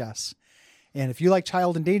on VHS. And if you like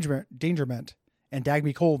Child Endangerment and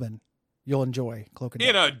Dagny Coleman, you'll enjoy Cloak and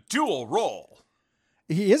Dagger. In a dual role.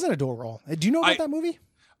 He is in a dual role. Do you know about that movie?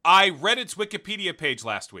 I read its Wikipedia page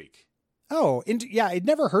last week. Oh, I'd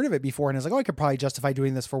never heard of it before. And I was like, I could probably justify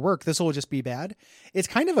doing this for work. This will just be bad. It's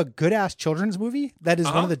kind of a good-ass children's movie. That is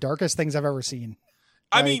one of the darkest things I've ever seen.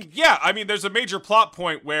 I mean, there's a major plot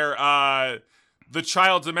point where the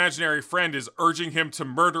child's imaginary friend is urging him to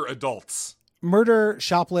murder adults. Murder,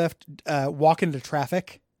 shoplift, walk into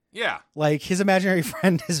traffic. Yeah. Like, his imaginary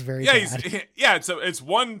friend is very bad. It's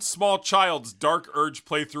one small child's dark urge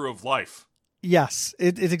playthrough of life. Yes.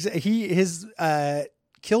 His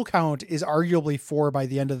kill count is arguably 4 by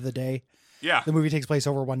the end of the day. Yeah. The movie takes place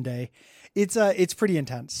over one day. It's pretty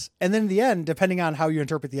intense. And then in the end, depending on how you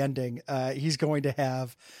interpret the ending, he's going to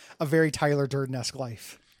have a very Tyler Durden-esque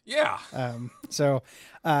life. Yeah.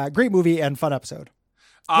 Great movie and fun episode.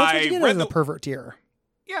 I read the pervert tier.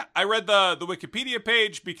 Yeah, I read the Wikipedia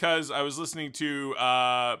page because I was listening to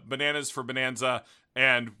Bananas for Bonanza,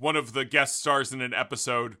 and one of the guest stars in an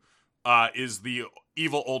episode is the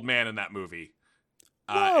evil old man in that movie.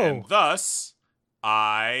 And thus,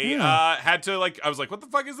 I had to, I was like, what the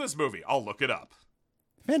fuck is this movie? I'll look it up.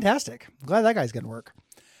 Fantastic. I'm glad that guy's getting work.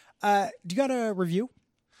 Do you got a review?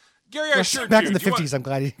 Gary, I sure do. Back in the 50s, I'm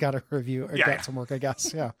glad he got a review or got some work, I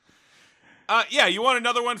guess. Yeah. You want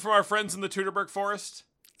another one from our friends in the Teutoburg Forest?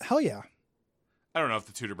 Hell yeah. I don't know if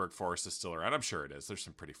the Teutoburg Forest is still around. I'm sure it is. There's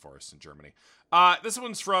some pretty forests in Germany. This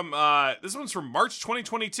one's from March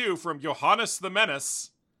 2022 from Johannes the Menace.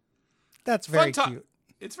 That's very cute.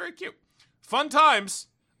 It's very cute. Fun times.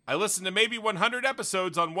 I listened to maybe 100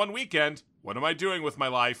 episodes on one weekend. What am I doing with my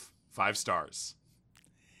life? 5 stars.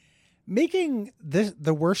 Making this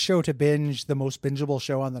the worst show to binge the most bingeable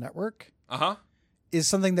show on the network is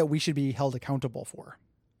something that we should be held accountable for.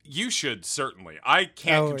 You should, certainly. I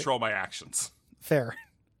can't control my actions. Fair.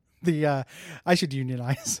 I should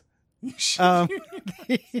unionize. You should.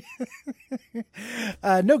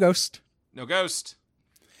 No ghost. No ghost.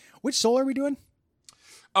 Which soul are we doing?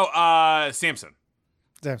 Oh, Samson.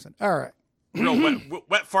 Samson. All right. Real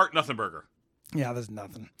wet fart, nothing burger. Yeah, there's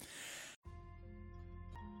nothing.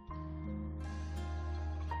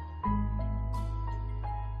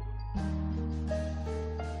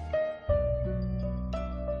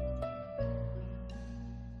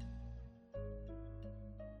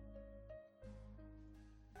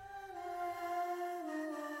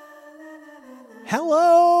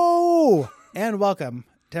 Hello and welcome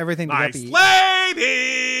to Everything to Nice Guppy.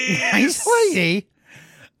 Lady! Nice lady!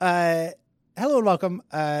 Hello and welcome.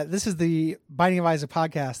 This is the Binding of Isaac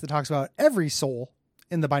podcast that talks about every soul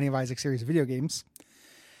in the Binding of Isaac series of video games.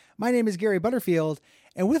 My name is Gary Butterfield,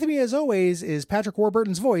 and with me as always is Patrick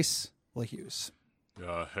Warburton's voice, Will Hughes.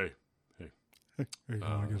 Hey,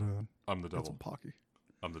 I'm the devil. Pocky.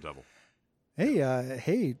 I'm the devil.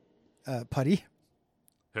 Hey, Putty.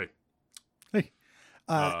 Hey.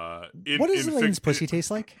 What does Elaine's pussy taste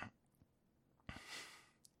like?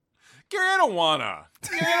 Gary, I don't wanna.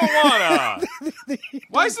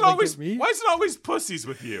 Why is it always pussies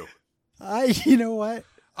with you? You know what?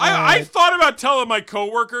 I thought about telling my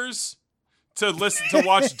coworkers to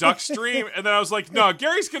watch Duckstream, and then I was like, no,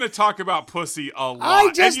 Gary's gonna talk about pussy a lot.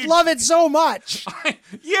 I just love it so much.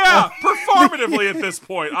 Performatively at this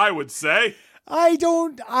point, I would say. I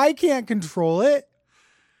can't control it.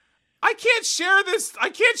 I can't share this.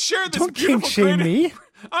 Don't kink shame me.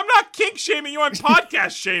 I'm not kink shaming you. I'm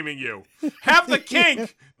podcast shaming you. Have the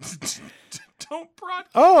kink. Don't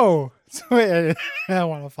broadcast. Oh, I don't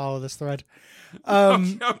want to follow this thread.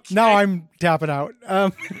 Okay. Now I'm tapping out.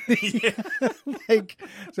 I was going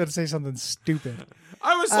to say something stupid.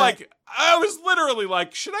 I was literally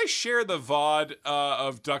like, should I share the VOD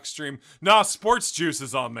of Duckstream? Nah, Sports Juice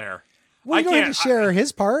is on there. Well, you don't have to share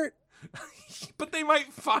his part. But they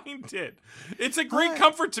might find it. It's a great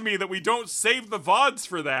comfort to me that we don't save the VODs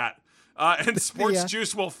for that. And Sports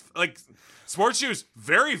Juice Sports Juice,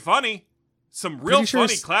 very funny. Some real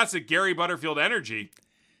funny classic Gary Butterfield energy.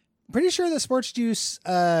 Pretty sure that Sports Juice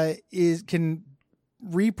can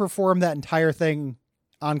re-perform that entire thing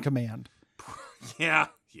on command. Yeah.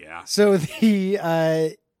 So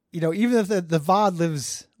the even if the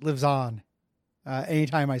VOD lives on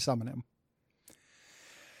anytime I summon him.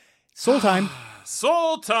 Soul time.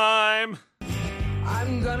 Soul time.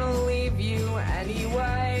 I'm gonna leave you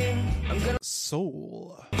anyway. I'm gonna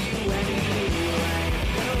soul. leave you anyway.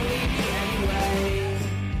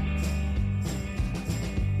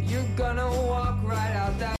 You're gonna walk right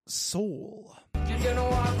out that soul. You're gonna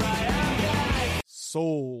walk right out that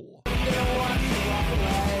soul. You're gonna walk away.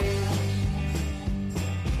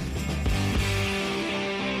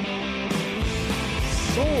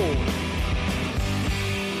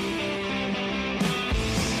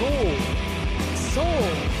 Soul.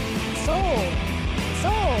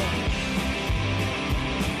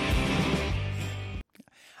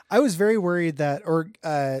 I was very worried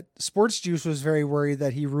Sports Juice was very worried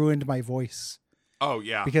that he ruined my voice. Oh,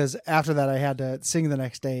 yeah. Because after that, I had to sing the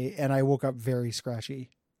next day, and I woke up very scratchy.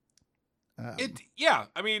 So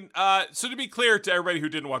to be clear to everybody who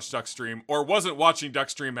didn't watch Duckstream or wasn't watching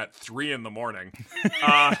Duckstream at 3 a.m,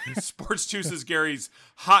 Sports Juice is Gary's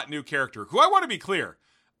hot new character, who I want to be clear,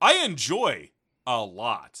 I enjoy a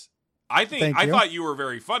lot. I thought you were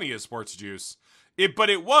very funny as Sports Juice. But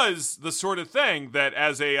it was the sort of thing that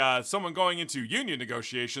as someone going into union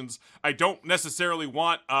negotiations, I don't necessarily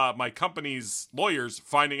want my company's lawyers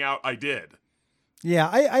finding out I did. Yeah,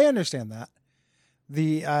 I understand that.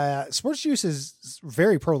 The Sports Juice is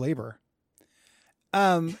very pro-labor.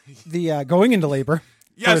 Going into labor.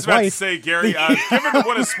 Yeah, I was about to say, Gary, given that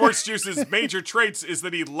one of Sports Juice's major traits is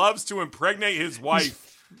that he loves to impregnate his wife.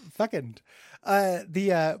 Fucking.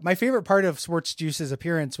 My favorite part of Sports Juice's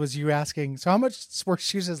appearance was you asking, so how much Sports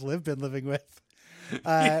Juice has Liv been living with?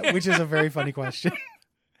 Which is a very funny question.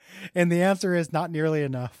 And the answer is not nearly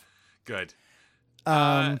enough. Good.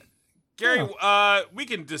 Gary, we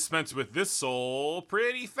can dispense with this soul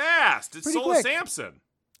pretty fast. It's Soul of Samson.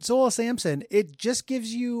 Soul of Samson. It just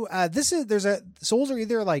gives you, souls are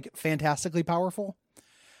either like fantastically powerful,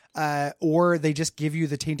 or they just give you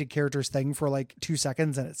the tainted characters thing for like 2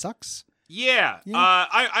 seconds and it sucks. Yeah.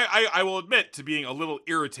 I will admit to being a little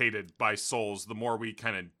irritated by souls the more we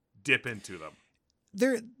kind of dip into them.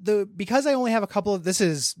 because I only have a couple of, this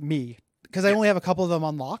is me, because I only have a couple of them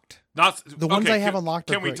unlocked. Not the ones I have unlocked.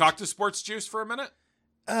 Can we talk to Sports Juice for a minute?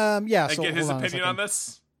 Yeah. And get his opinion on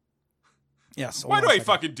this? Yes. Why do I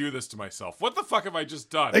fucking do this to myself? What the fuck have I just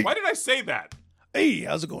done? Hey. Why did I say that? Hey,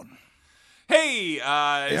 how's it going? Hey, hey,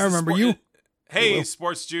 I remember you. Hey,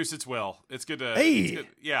 Sports Juice, it's Will. It's good to. Hey. It's good.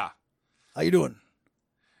 Yeah. How you doing?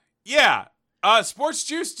 Yeah. Sports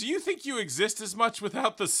Juice, do you think you exist as much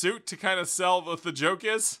without the suit to kind of sell what the joke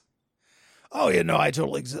is? Oh, yeah, no, I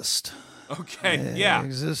totally exist. Okay, yeah. I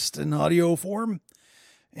exist in audio form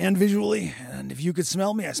and visually, and if you could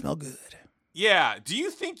smell me, I smell good. Yeah. Do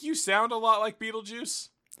you think you sound a lot like Beetlejuice?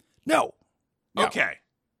 No. Okay.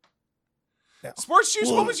 No. Sports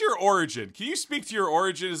Juice, what was your origin? Can you speak to your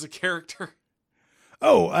origin as a character?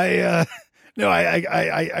 Oh, I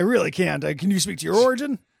really can't. Can you speak to your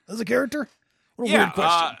origin as a character? What a weird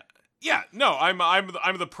question. Yeah, no,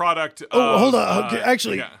 I'm the product. Oh, hold on. Okay,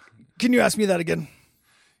 actually, can you ask me that again?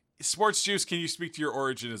 Sports Juice, can you speak to your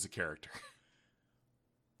origin as a character?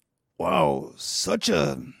 Wow, such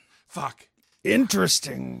a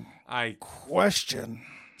interesting question.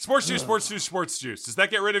 Sports Juice, Sports Juice, Sports Juice. Does that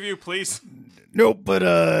get rid of you, please? Nope, but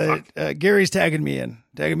Gary's tagging me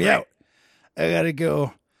out. I gotta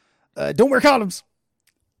go. Don't wear condoms.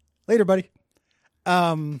 Later, buddy.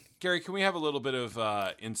 Gary, can we have a little bit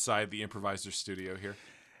of inside the improviser studio here?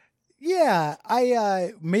 Yeah,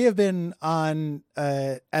 I may have been on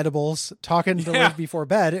edibles talking to Liv before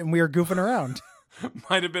bed, and we were goofing around.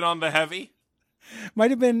 Might have been on the heavy. I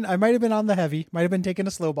might have been on the heavy. Might have been taking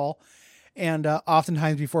a slow ball, and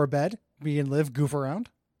oftentimes before bed, me and Liv goof around.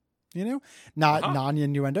 You know, not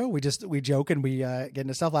non-innuendo. We joke and we get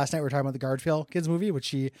into stuff. Last night we were talking about the Garfield Kids movie, which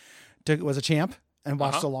she was a champ and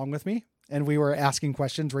watched along with me. And we were asking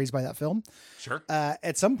questions raised by that film. Sure.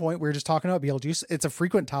 At some point, we were just talking about Beetlejuice. It's a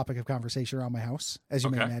frequent topic of conversation around my house, as you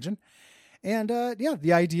may imagine. And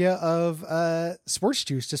the idea of Sports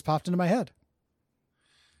Juice just popped into my head.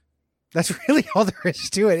 That's really all there is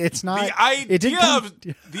to it. It's not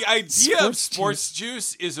the idea of Sports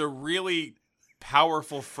Juice is a really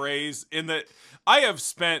powerful phrase in that I have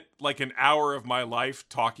spent like an hour of my life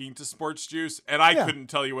talking to Sports Juice, and I couldn't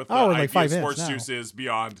tell you what the idea of Sports Juice is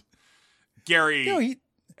beyond. Gary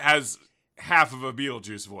has half of a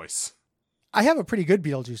Beetlejuice voice. I have a pretty good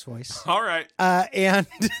Beetlejuice voice. All right. And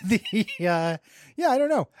I don't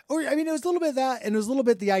know. Or, I mean, it was a little bit that, and it was a little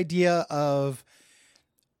bit the idea of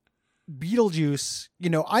Beetlejuice. You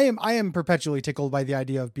know, I am perpetually tickled by the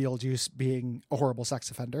idea of Beetlejuice being a horrible sex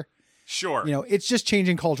offender. Sure. You know, it's just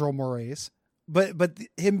changing cultural mores. But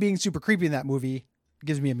him being super creepy in that movie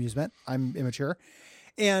gives me amusement. I'm immature.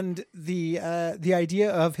 And the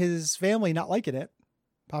idea of his family not liking it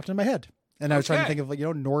popped in my head. And I was trying to think of, like,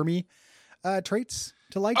 you know, normie traits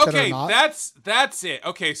to like that are not. That's it.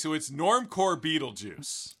 Okay, so it's normcore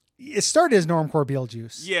Beetlejuice. It started as normcore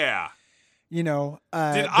Beetlejuice. Yeah. You know,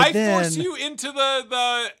 did I force you into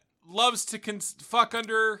the loves to fuck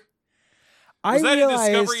under? Was that a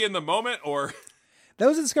discovery in the moment, or? That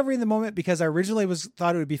was a discovery in the moment because I originally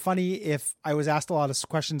thought it would be funny if I was asked a lot of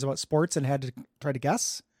questions about sports and had to try to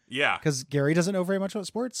guess. Yeah. Because Gary doesn't know very much about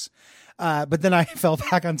sports. But then I fell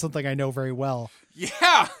back on something I know very well.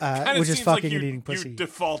 Yeah. Which is fucking and eating pussy. You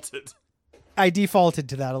defaulted. I defaulted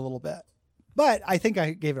to that a little bit. But I think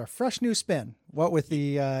I gave it a fresh new spin. What with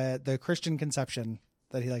the Christian conception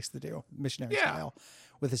that he likes to do, missionary style,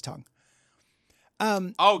 with his tongue.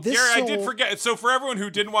 Gary, I did forget. So for everyone who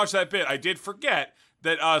didn't watch that bit, I did forget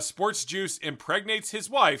that Sports Juice impregnates his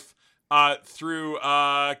wife through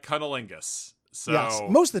cunnilingus. So yes,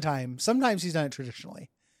 most of the time. Sometimes he's done it traditionally.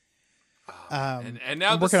 And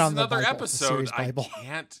now this is another episode I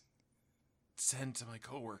can't send to my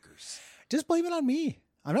coworkers. Just blame it on me.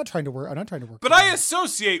 I'm not trying to work. But I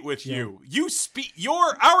associate with you. You speak.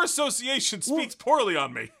 Our association speaks poorly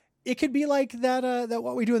on me. It could be like that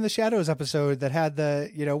What We Do in the Shadows episode that had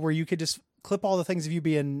where you could just clip all the things of you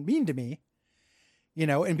being mean to me,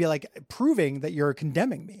 and be like proving that you're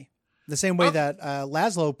condemning me the same way that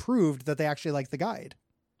Laszlo proved that they actually liked the guide.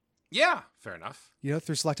 Yeah, fair enough.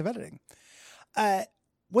 Through selective editing.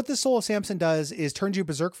 What the Soul of Samson does is turns you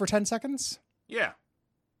berserk for 10 seconds. Yeah.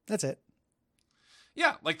 That's it.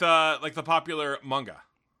 Yeah, like the popular manga.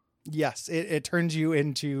 Yes, it turns you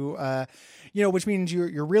into, which means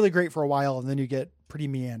you're really great for a while, and then you get pretty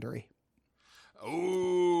meandery.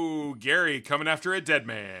 Oh, Gary coming after a dead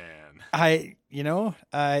man.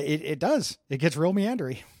 It does. It gets real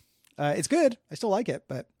meandery. It's good. I still like it,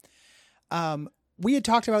 but we had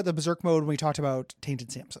talked about the berserk mode when we talked about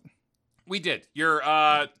Tainted Samson. We did. You're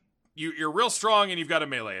real strong, and you've got a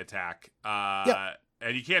melee attack.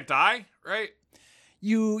 And you can't die, right?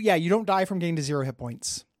 You don't die from getting to 0 hit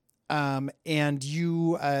points. And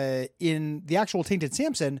you, in the actual Tainted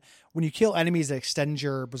Samson, when you kill enemies, it extends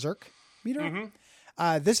your berserk meter.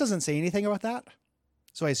 Mm-hmm. This doesn't say anything about that,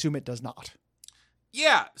 so I assume it does not.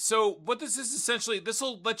 Yeah, so what this is essentially, this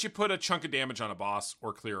will let you put a chunk of damage on a boss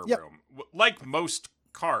or clear a room. Like most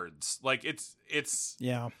cards. Like, it's...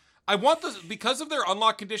 Yeah. I want this, because of their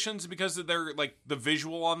unlock conditions, because of their, like, the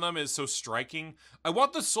visual on them is so striking, I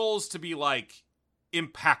want the souls to be, like,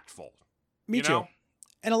 impactful. Me too.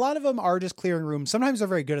 And a lot of them are just clearing rooms. Sometimes they're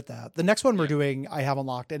very good at that. The next one we're doing, I have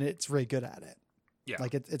unlocked, and it's really good at it. Yeah.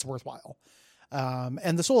 Like, it's worthwhile.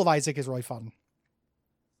 And the Soul of Isaac is really fun.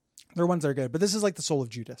 There are ones that are good, but this is like the Soul of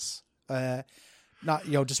Judas. Not,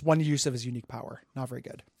 just one use of his unique power. Not very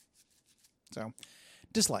good. So,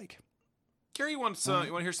 dislike. Gary, you want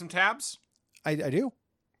to hear some tabs? I do.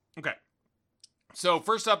 Okay. So,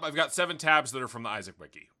 first up, I've got 7 tabs that are from the Isaac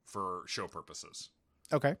Wiki for show purposes.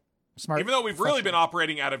 Okay. Smart. Even though we've really been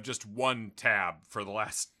operating out of just one tab for the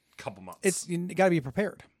last couple months. You got to be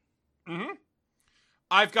prepared. Mm-hmm.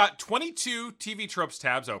 I've got 22 TV tropes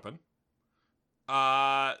tabs open.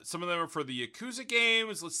 Some of them are for the Yakuza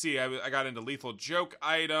games. Let's see. I got into lethal joke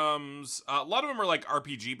items. A lot of them are like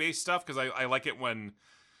RPG based stuff because I like it when.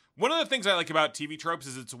 One of the things I like about TV tropes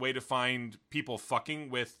is it's a way to find people fucking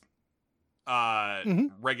with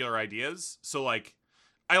regular ideas. So like,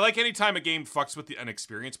 I like anytime a game fucks with an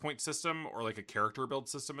experience point system or like a character build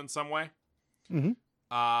system in some way. Mm-hmm.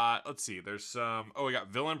 Let's see. There's some. We got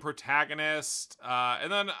villain protagonist,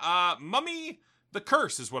 and then Mummy the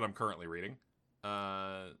Curse is what I'm currently reading.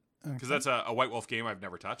 Because that's a White Wolf game I've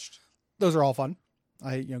never touched. Those are all fun.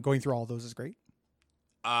 Going through all of those is great.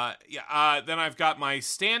 Then I've got my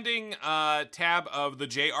standing tab of the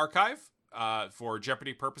J Archive for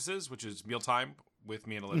Jeopardy purposes, which is mealtime with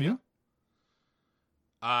me and Olivia.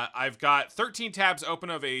 I've got 13 tabs open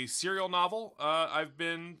of a serial novel I've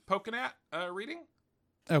been poking at reading.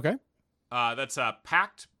 Okay. That's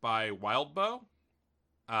Pact by Wildbow,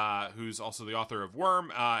 who's also the author of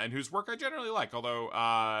Worm, and whose work I generally like,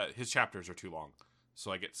 although his chapters are too long,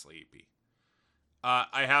 so I get sleepy.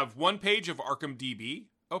 I have 1 page of Arkham DB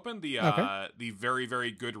open, the very,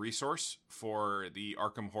 very good resource for the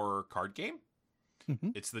Arkham Horror card game.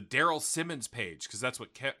 Mm-hmm. It's the Daryl Simmons page, because that's what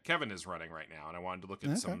Kevin is running right now, and I wanted to look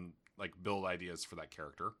at some like build ideas for that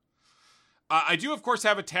character. I do, of course,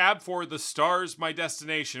 have a tab for The Stars My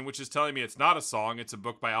Destination, which is telling me it's not a song, it's a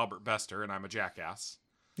book by Albert Bester, and I'm a jackass.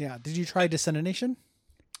 Yeah. Did you try Destination?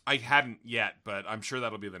 I hadn't yet, but I'm sure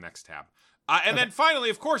that'll be the next tab. And then finally,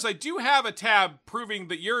 of course, I do have a tab proving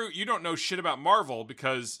that you don't know shit about Marvel,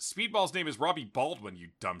 because Speedball's name is Robbie Baldwin, you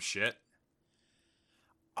dumb shit.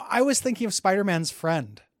 I was thinking of Spider-Man's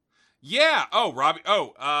friend. Yeah. Oh, Robbie.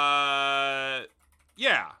 Oh,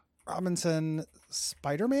 yeah. Robinson,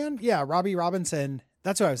 Spider-Man? Yeah, Robbie Robinson.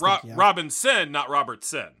 That's what I was thinking. Robinson, not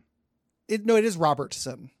Robertson. It is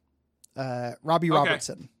Robertson. Robbie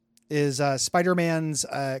Robertson is Spider-Man's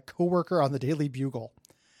co-worker on the Daily Bugle.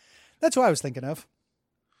 That's what I was thinking of.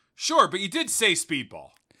 Sure, but you did say Speedball.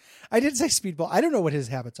 I did say Speedball. I don't know what his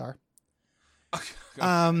habits are.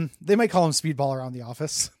 They might call him Speedball around the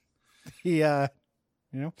office. He, a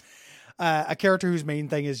character whose main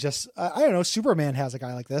thing is just, I don't know, Superman has a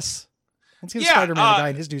guy like this. Let's give Spider-Man a guy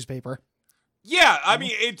in his newspaper. Yeah, I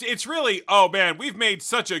mean, it's really, oh man, we've made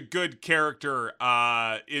such a good character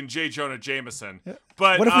in J. Jonah Jameson.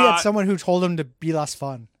 But what if we had someone who told him to be less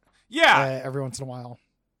fun? Yeah. Every once in a while.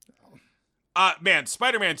 Man,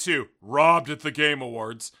 Spider-Man 2, robbed at the Game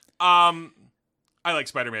Awards. I like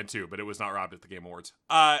Spider-Man 2, but it was not robbed at the Game Awards.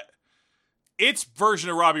 Its version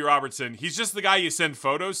of Robbie Robertson, he's just the guy you send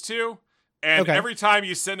photos to, and every time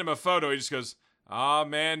you send him a photo, he just goes, "Aw,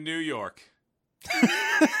 man, New York."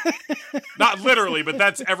 Not literally, but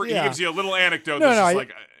that's he gives you a little anecdote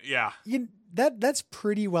that's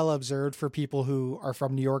pretty well observed for people who are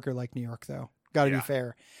from New York or like New York, though. Gotta be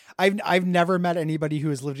fair. I've never met anybody who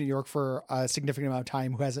has lived in New York for a significant amount of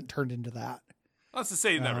time who hasn't turned into that. That's the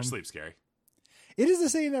saying never sleeps, Gary. It is the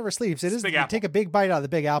saying never sleeps. It is. You take a big bite out of the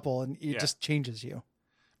Big Apple and it just changes you.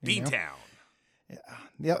 B-Town.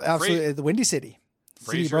 Yeah, absolutely. The Windy City.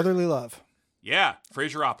 City of brotherly love. Yeah,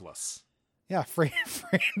 Fraseropolis. Yeah,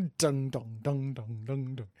 dung, dung, dung, dung,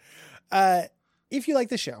 dung, dung. If you like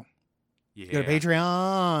the show, go to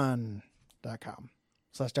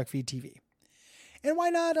patreon.com/duckfeedtv. And why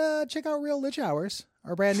not check out Real Lich Hours,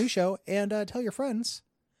 our brand new show, and tell your friends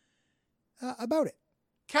about it.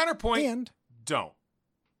 Counterpoint, and don't.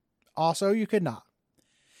 Also, you could not.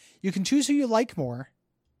 You can choose who you like more.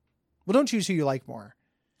 Well, don't choose who you like more.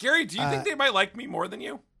 Gary, do you think they might like me more than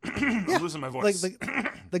you? I'm losing my voice. Like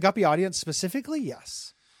the Guppy audience specifically,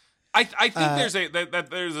 yes. I think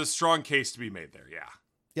there's a strong case to be made there. Yeah.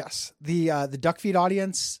 Yes. The Duck Feed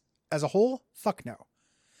audience as a whole, fuck no.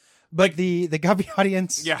 But the Guppy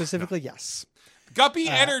audience specifically, yes. Guppy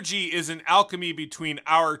energy is an alchemy between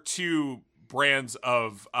our two brands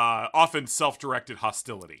of often self-directed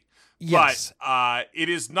hostility. Yes. But it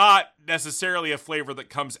is not necessarily a flavor that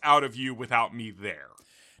comes out of you without me there.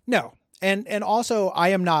 No. And also, I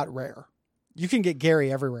am not rare. You can get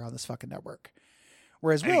Gary everywhere on this fucking network.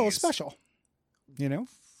 Whereas Will is special. You know?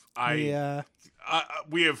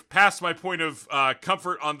 We have passed my point of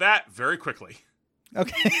comfort on that very quickly.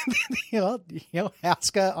 Okay.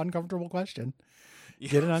 Ask an uncomfortable question.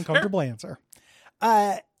 Get an uncomfortable answer.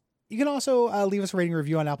 You can also leave us a rating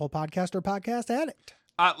review on Apple Podcast or Podcast Addict.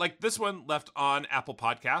 Like this one left on Apple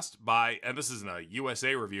Podcast and this isn't a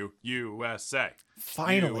USA review, USA.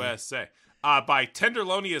 Finally. USA. By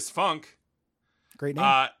Tenderlonious Funk. Great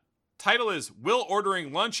name. Title is Will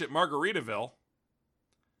Ordering Lunch at Margaritaville.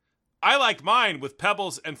 I like mine with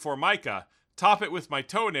pebbles and formica. Top it with my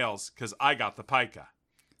toenails, because I got the pica.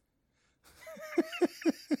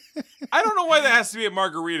 I don't know why that has to be at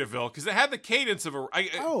Margaritaville, because it had the cadence of I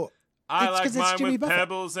like mine with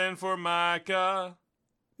pebbles and formica.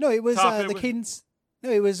 No, it was the cadence. No,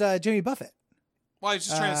 it was Jimmy Buffett. Well, I was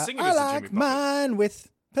just trying to sing it as a Jimmy Buffett. I like mine with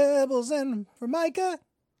pebbles and formica.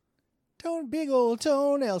 Big old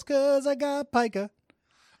toenails, cause I got pica.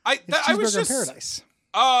 I was just in Paradise.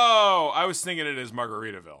 Oh, I was thinking it as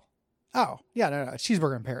Margaritaville. Oh, yeah, no,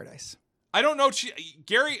 Cheeseburger in Paradise. I don't know,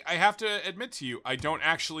 Gary. I have to admit to you, I don't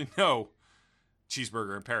actually know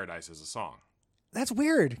Cheeseburger in Paradise as a song. That's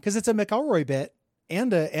weird because it's a McElroy bit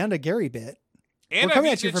and a Gary bit. And we're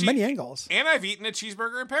coming at you from many angles. And I've eaten a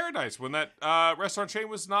Cheeseburger in Paradise when that restaurant chain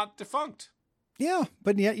was not defunct. Yeah,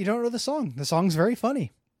 but yet you don't know the song. The song's very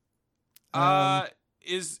funny.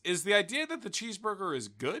 Is the idea that the cheeseburger is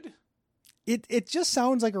good? It just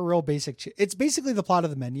sounds like a real basic. It's basically the plot of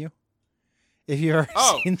the Menu. If you've ever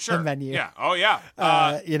seen the Menu, yeah, oh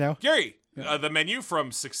yeah, you know, Gary, the Menu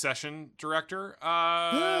from Succession director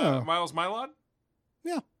Miles Mylod.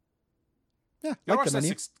 Yeah,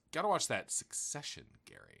 gotta watch that Succession,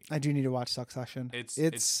 Gary. I do need to watch Succession.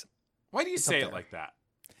 It's why do you say it like that?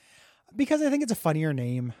 Because I think it's a funnier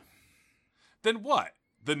name. Then what?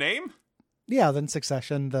 The name? Yeah, than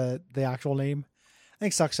Succession, the actual name. I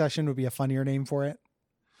think Succession would be a funnier name for it.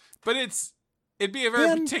 But it'd be a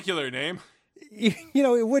very particular name. You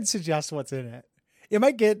know, it would suggest what's in it. It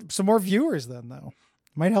might get some more viewers then, though.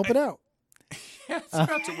 Might help it out. Yeah, it's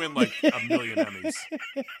about to win like 1 million Emmys.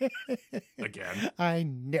 Again. I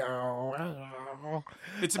know.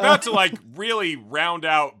 It's about to like really round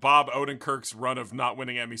out Bob Odenkirk's run of not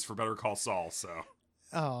winning Emmys for Better Call Saul, so.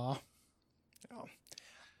 Oh.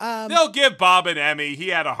 They'll give Bob an Emmy. He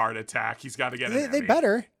had a heart attack. He's got to get an Emmy. They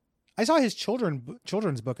better. I saw his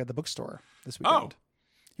children's book at the bookstore this weekend. Oh.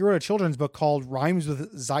 He wrote a children's book called Rhymes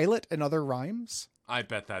with Xylit and Other Rhymes. I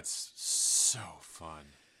bet that's so fun.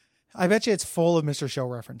 I bet you it's full of Mr. Show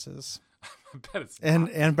references. I bet it's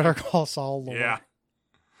and Better Call Saul lore. Yeah.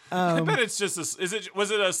 I bet it's just was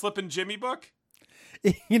it a Slip and Jimmy book?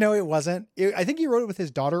 You know, it wasn't. I think he wrote it with his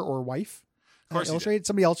daughter or wife. Of course, illustrated.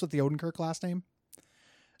 Somebody else with the Odenkirk last name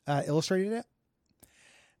illustrated it.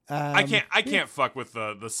 I can't fuck with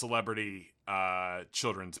the celebrity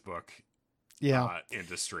children's book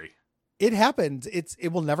industry. It happens.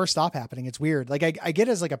 It will never stop happening. It's weird. Like I get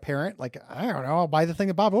as like a parent, like, I don't know, I'll buy the thing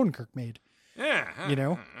that Bob Odenkirk made. Yeah. You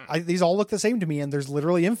know, these all look the same to me, and there's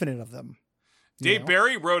literally infinite of them. Dave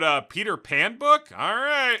Barry wrote a Peter Pan book. All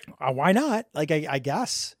right. Why not? Like, I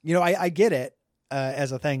guess, you know, I get it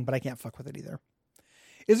as a thing, but I can't fuck with it either.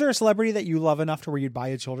 Is there a celebrity that you love enough to where you'd buy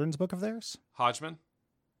a children's book of theirs? Hodgman.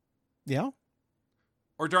 Yeah.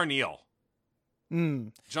 Or Darnielle.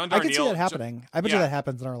 John Darnielle. I can see that happening. I bet you that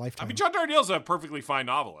happens in our lifetime. I mean, John Darnielle's a perfectly fine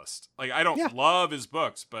novelist. Like, I don't love his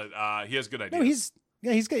books, but he has good ideas.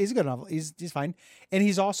 No, he's good. He's a good novel. He's fine. And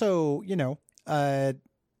he's also, you know, I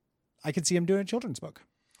could see him doing a children's book.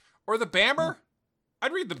 Or the Bammer.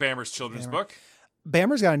 I'd read the Bammer's children's book.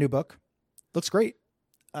 Bammer's got a new book. Looks great.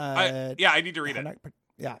 I need to read it.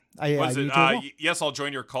 Yeah. Was it Yes, I'll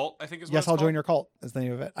Join Your Cult, I think is what Yes, I'll Join Your Cult is the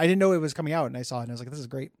name of it. I didn't know it was coming out, and I saw it, and I was like, this is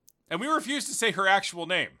great. And we refused to say her actual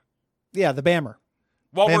name. Yeah, the Bammer.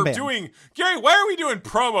 While we're doing... Gary, why are we doing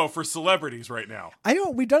promo for celebrities right now? I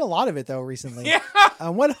know. We've done a lot of it, though, recently. Yeah.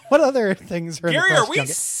 What other things are Gary, in the are we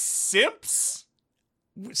simps?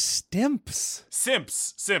 Stimps?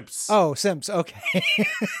 Simps. Oh, Simps. Okay.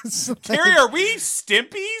 Gary, are we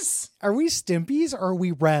Stimpies? Are we Stimpies or are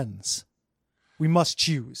we Wrens? We must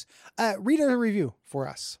choose. Read a review for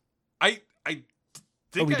us. I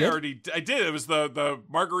think I did. It was the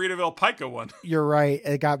Margaritaville Pica one. You're right.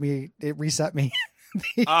 It reset me.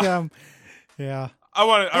 Yeah. I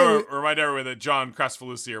want to remind everyone that John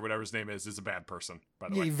Krasfalusi or whatever his name is a bad person, by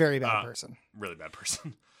the way. Very bad person. Really bad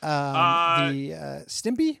person. The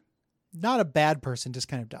Stimpy, not a bad person, just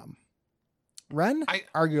kind of dumb. Ren,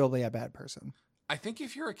 arguably a bad person. I think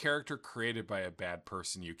if you're a character created by a bad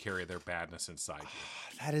person, you carry their badness inside you.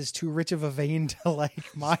 That is too rich of a vein to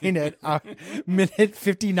like mine at minute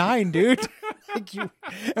 59, dude.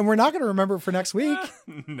 And we're not going to remember it for next week.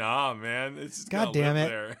 Nah, man. It's God damn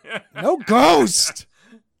it. No ghost.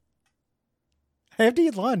 I have to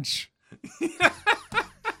eat lunch.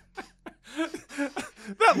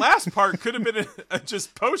 That last part could have been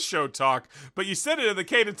just post-show talk, but you said it in the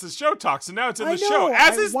cadence of show talk, so now it's in the show.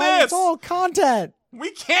 As is this. It's all content. We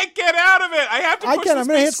can't get out of it. I have to push this I'm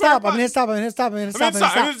going to hit stop. button. I'm going to hit stop.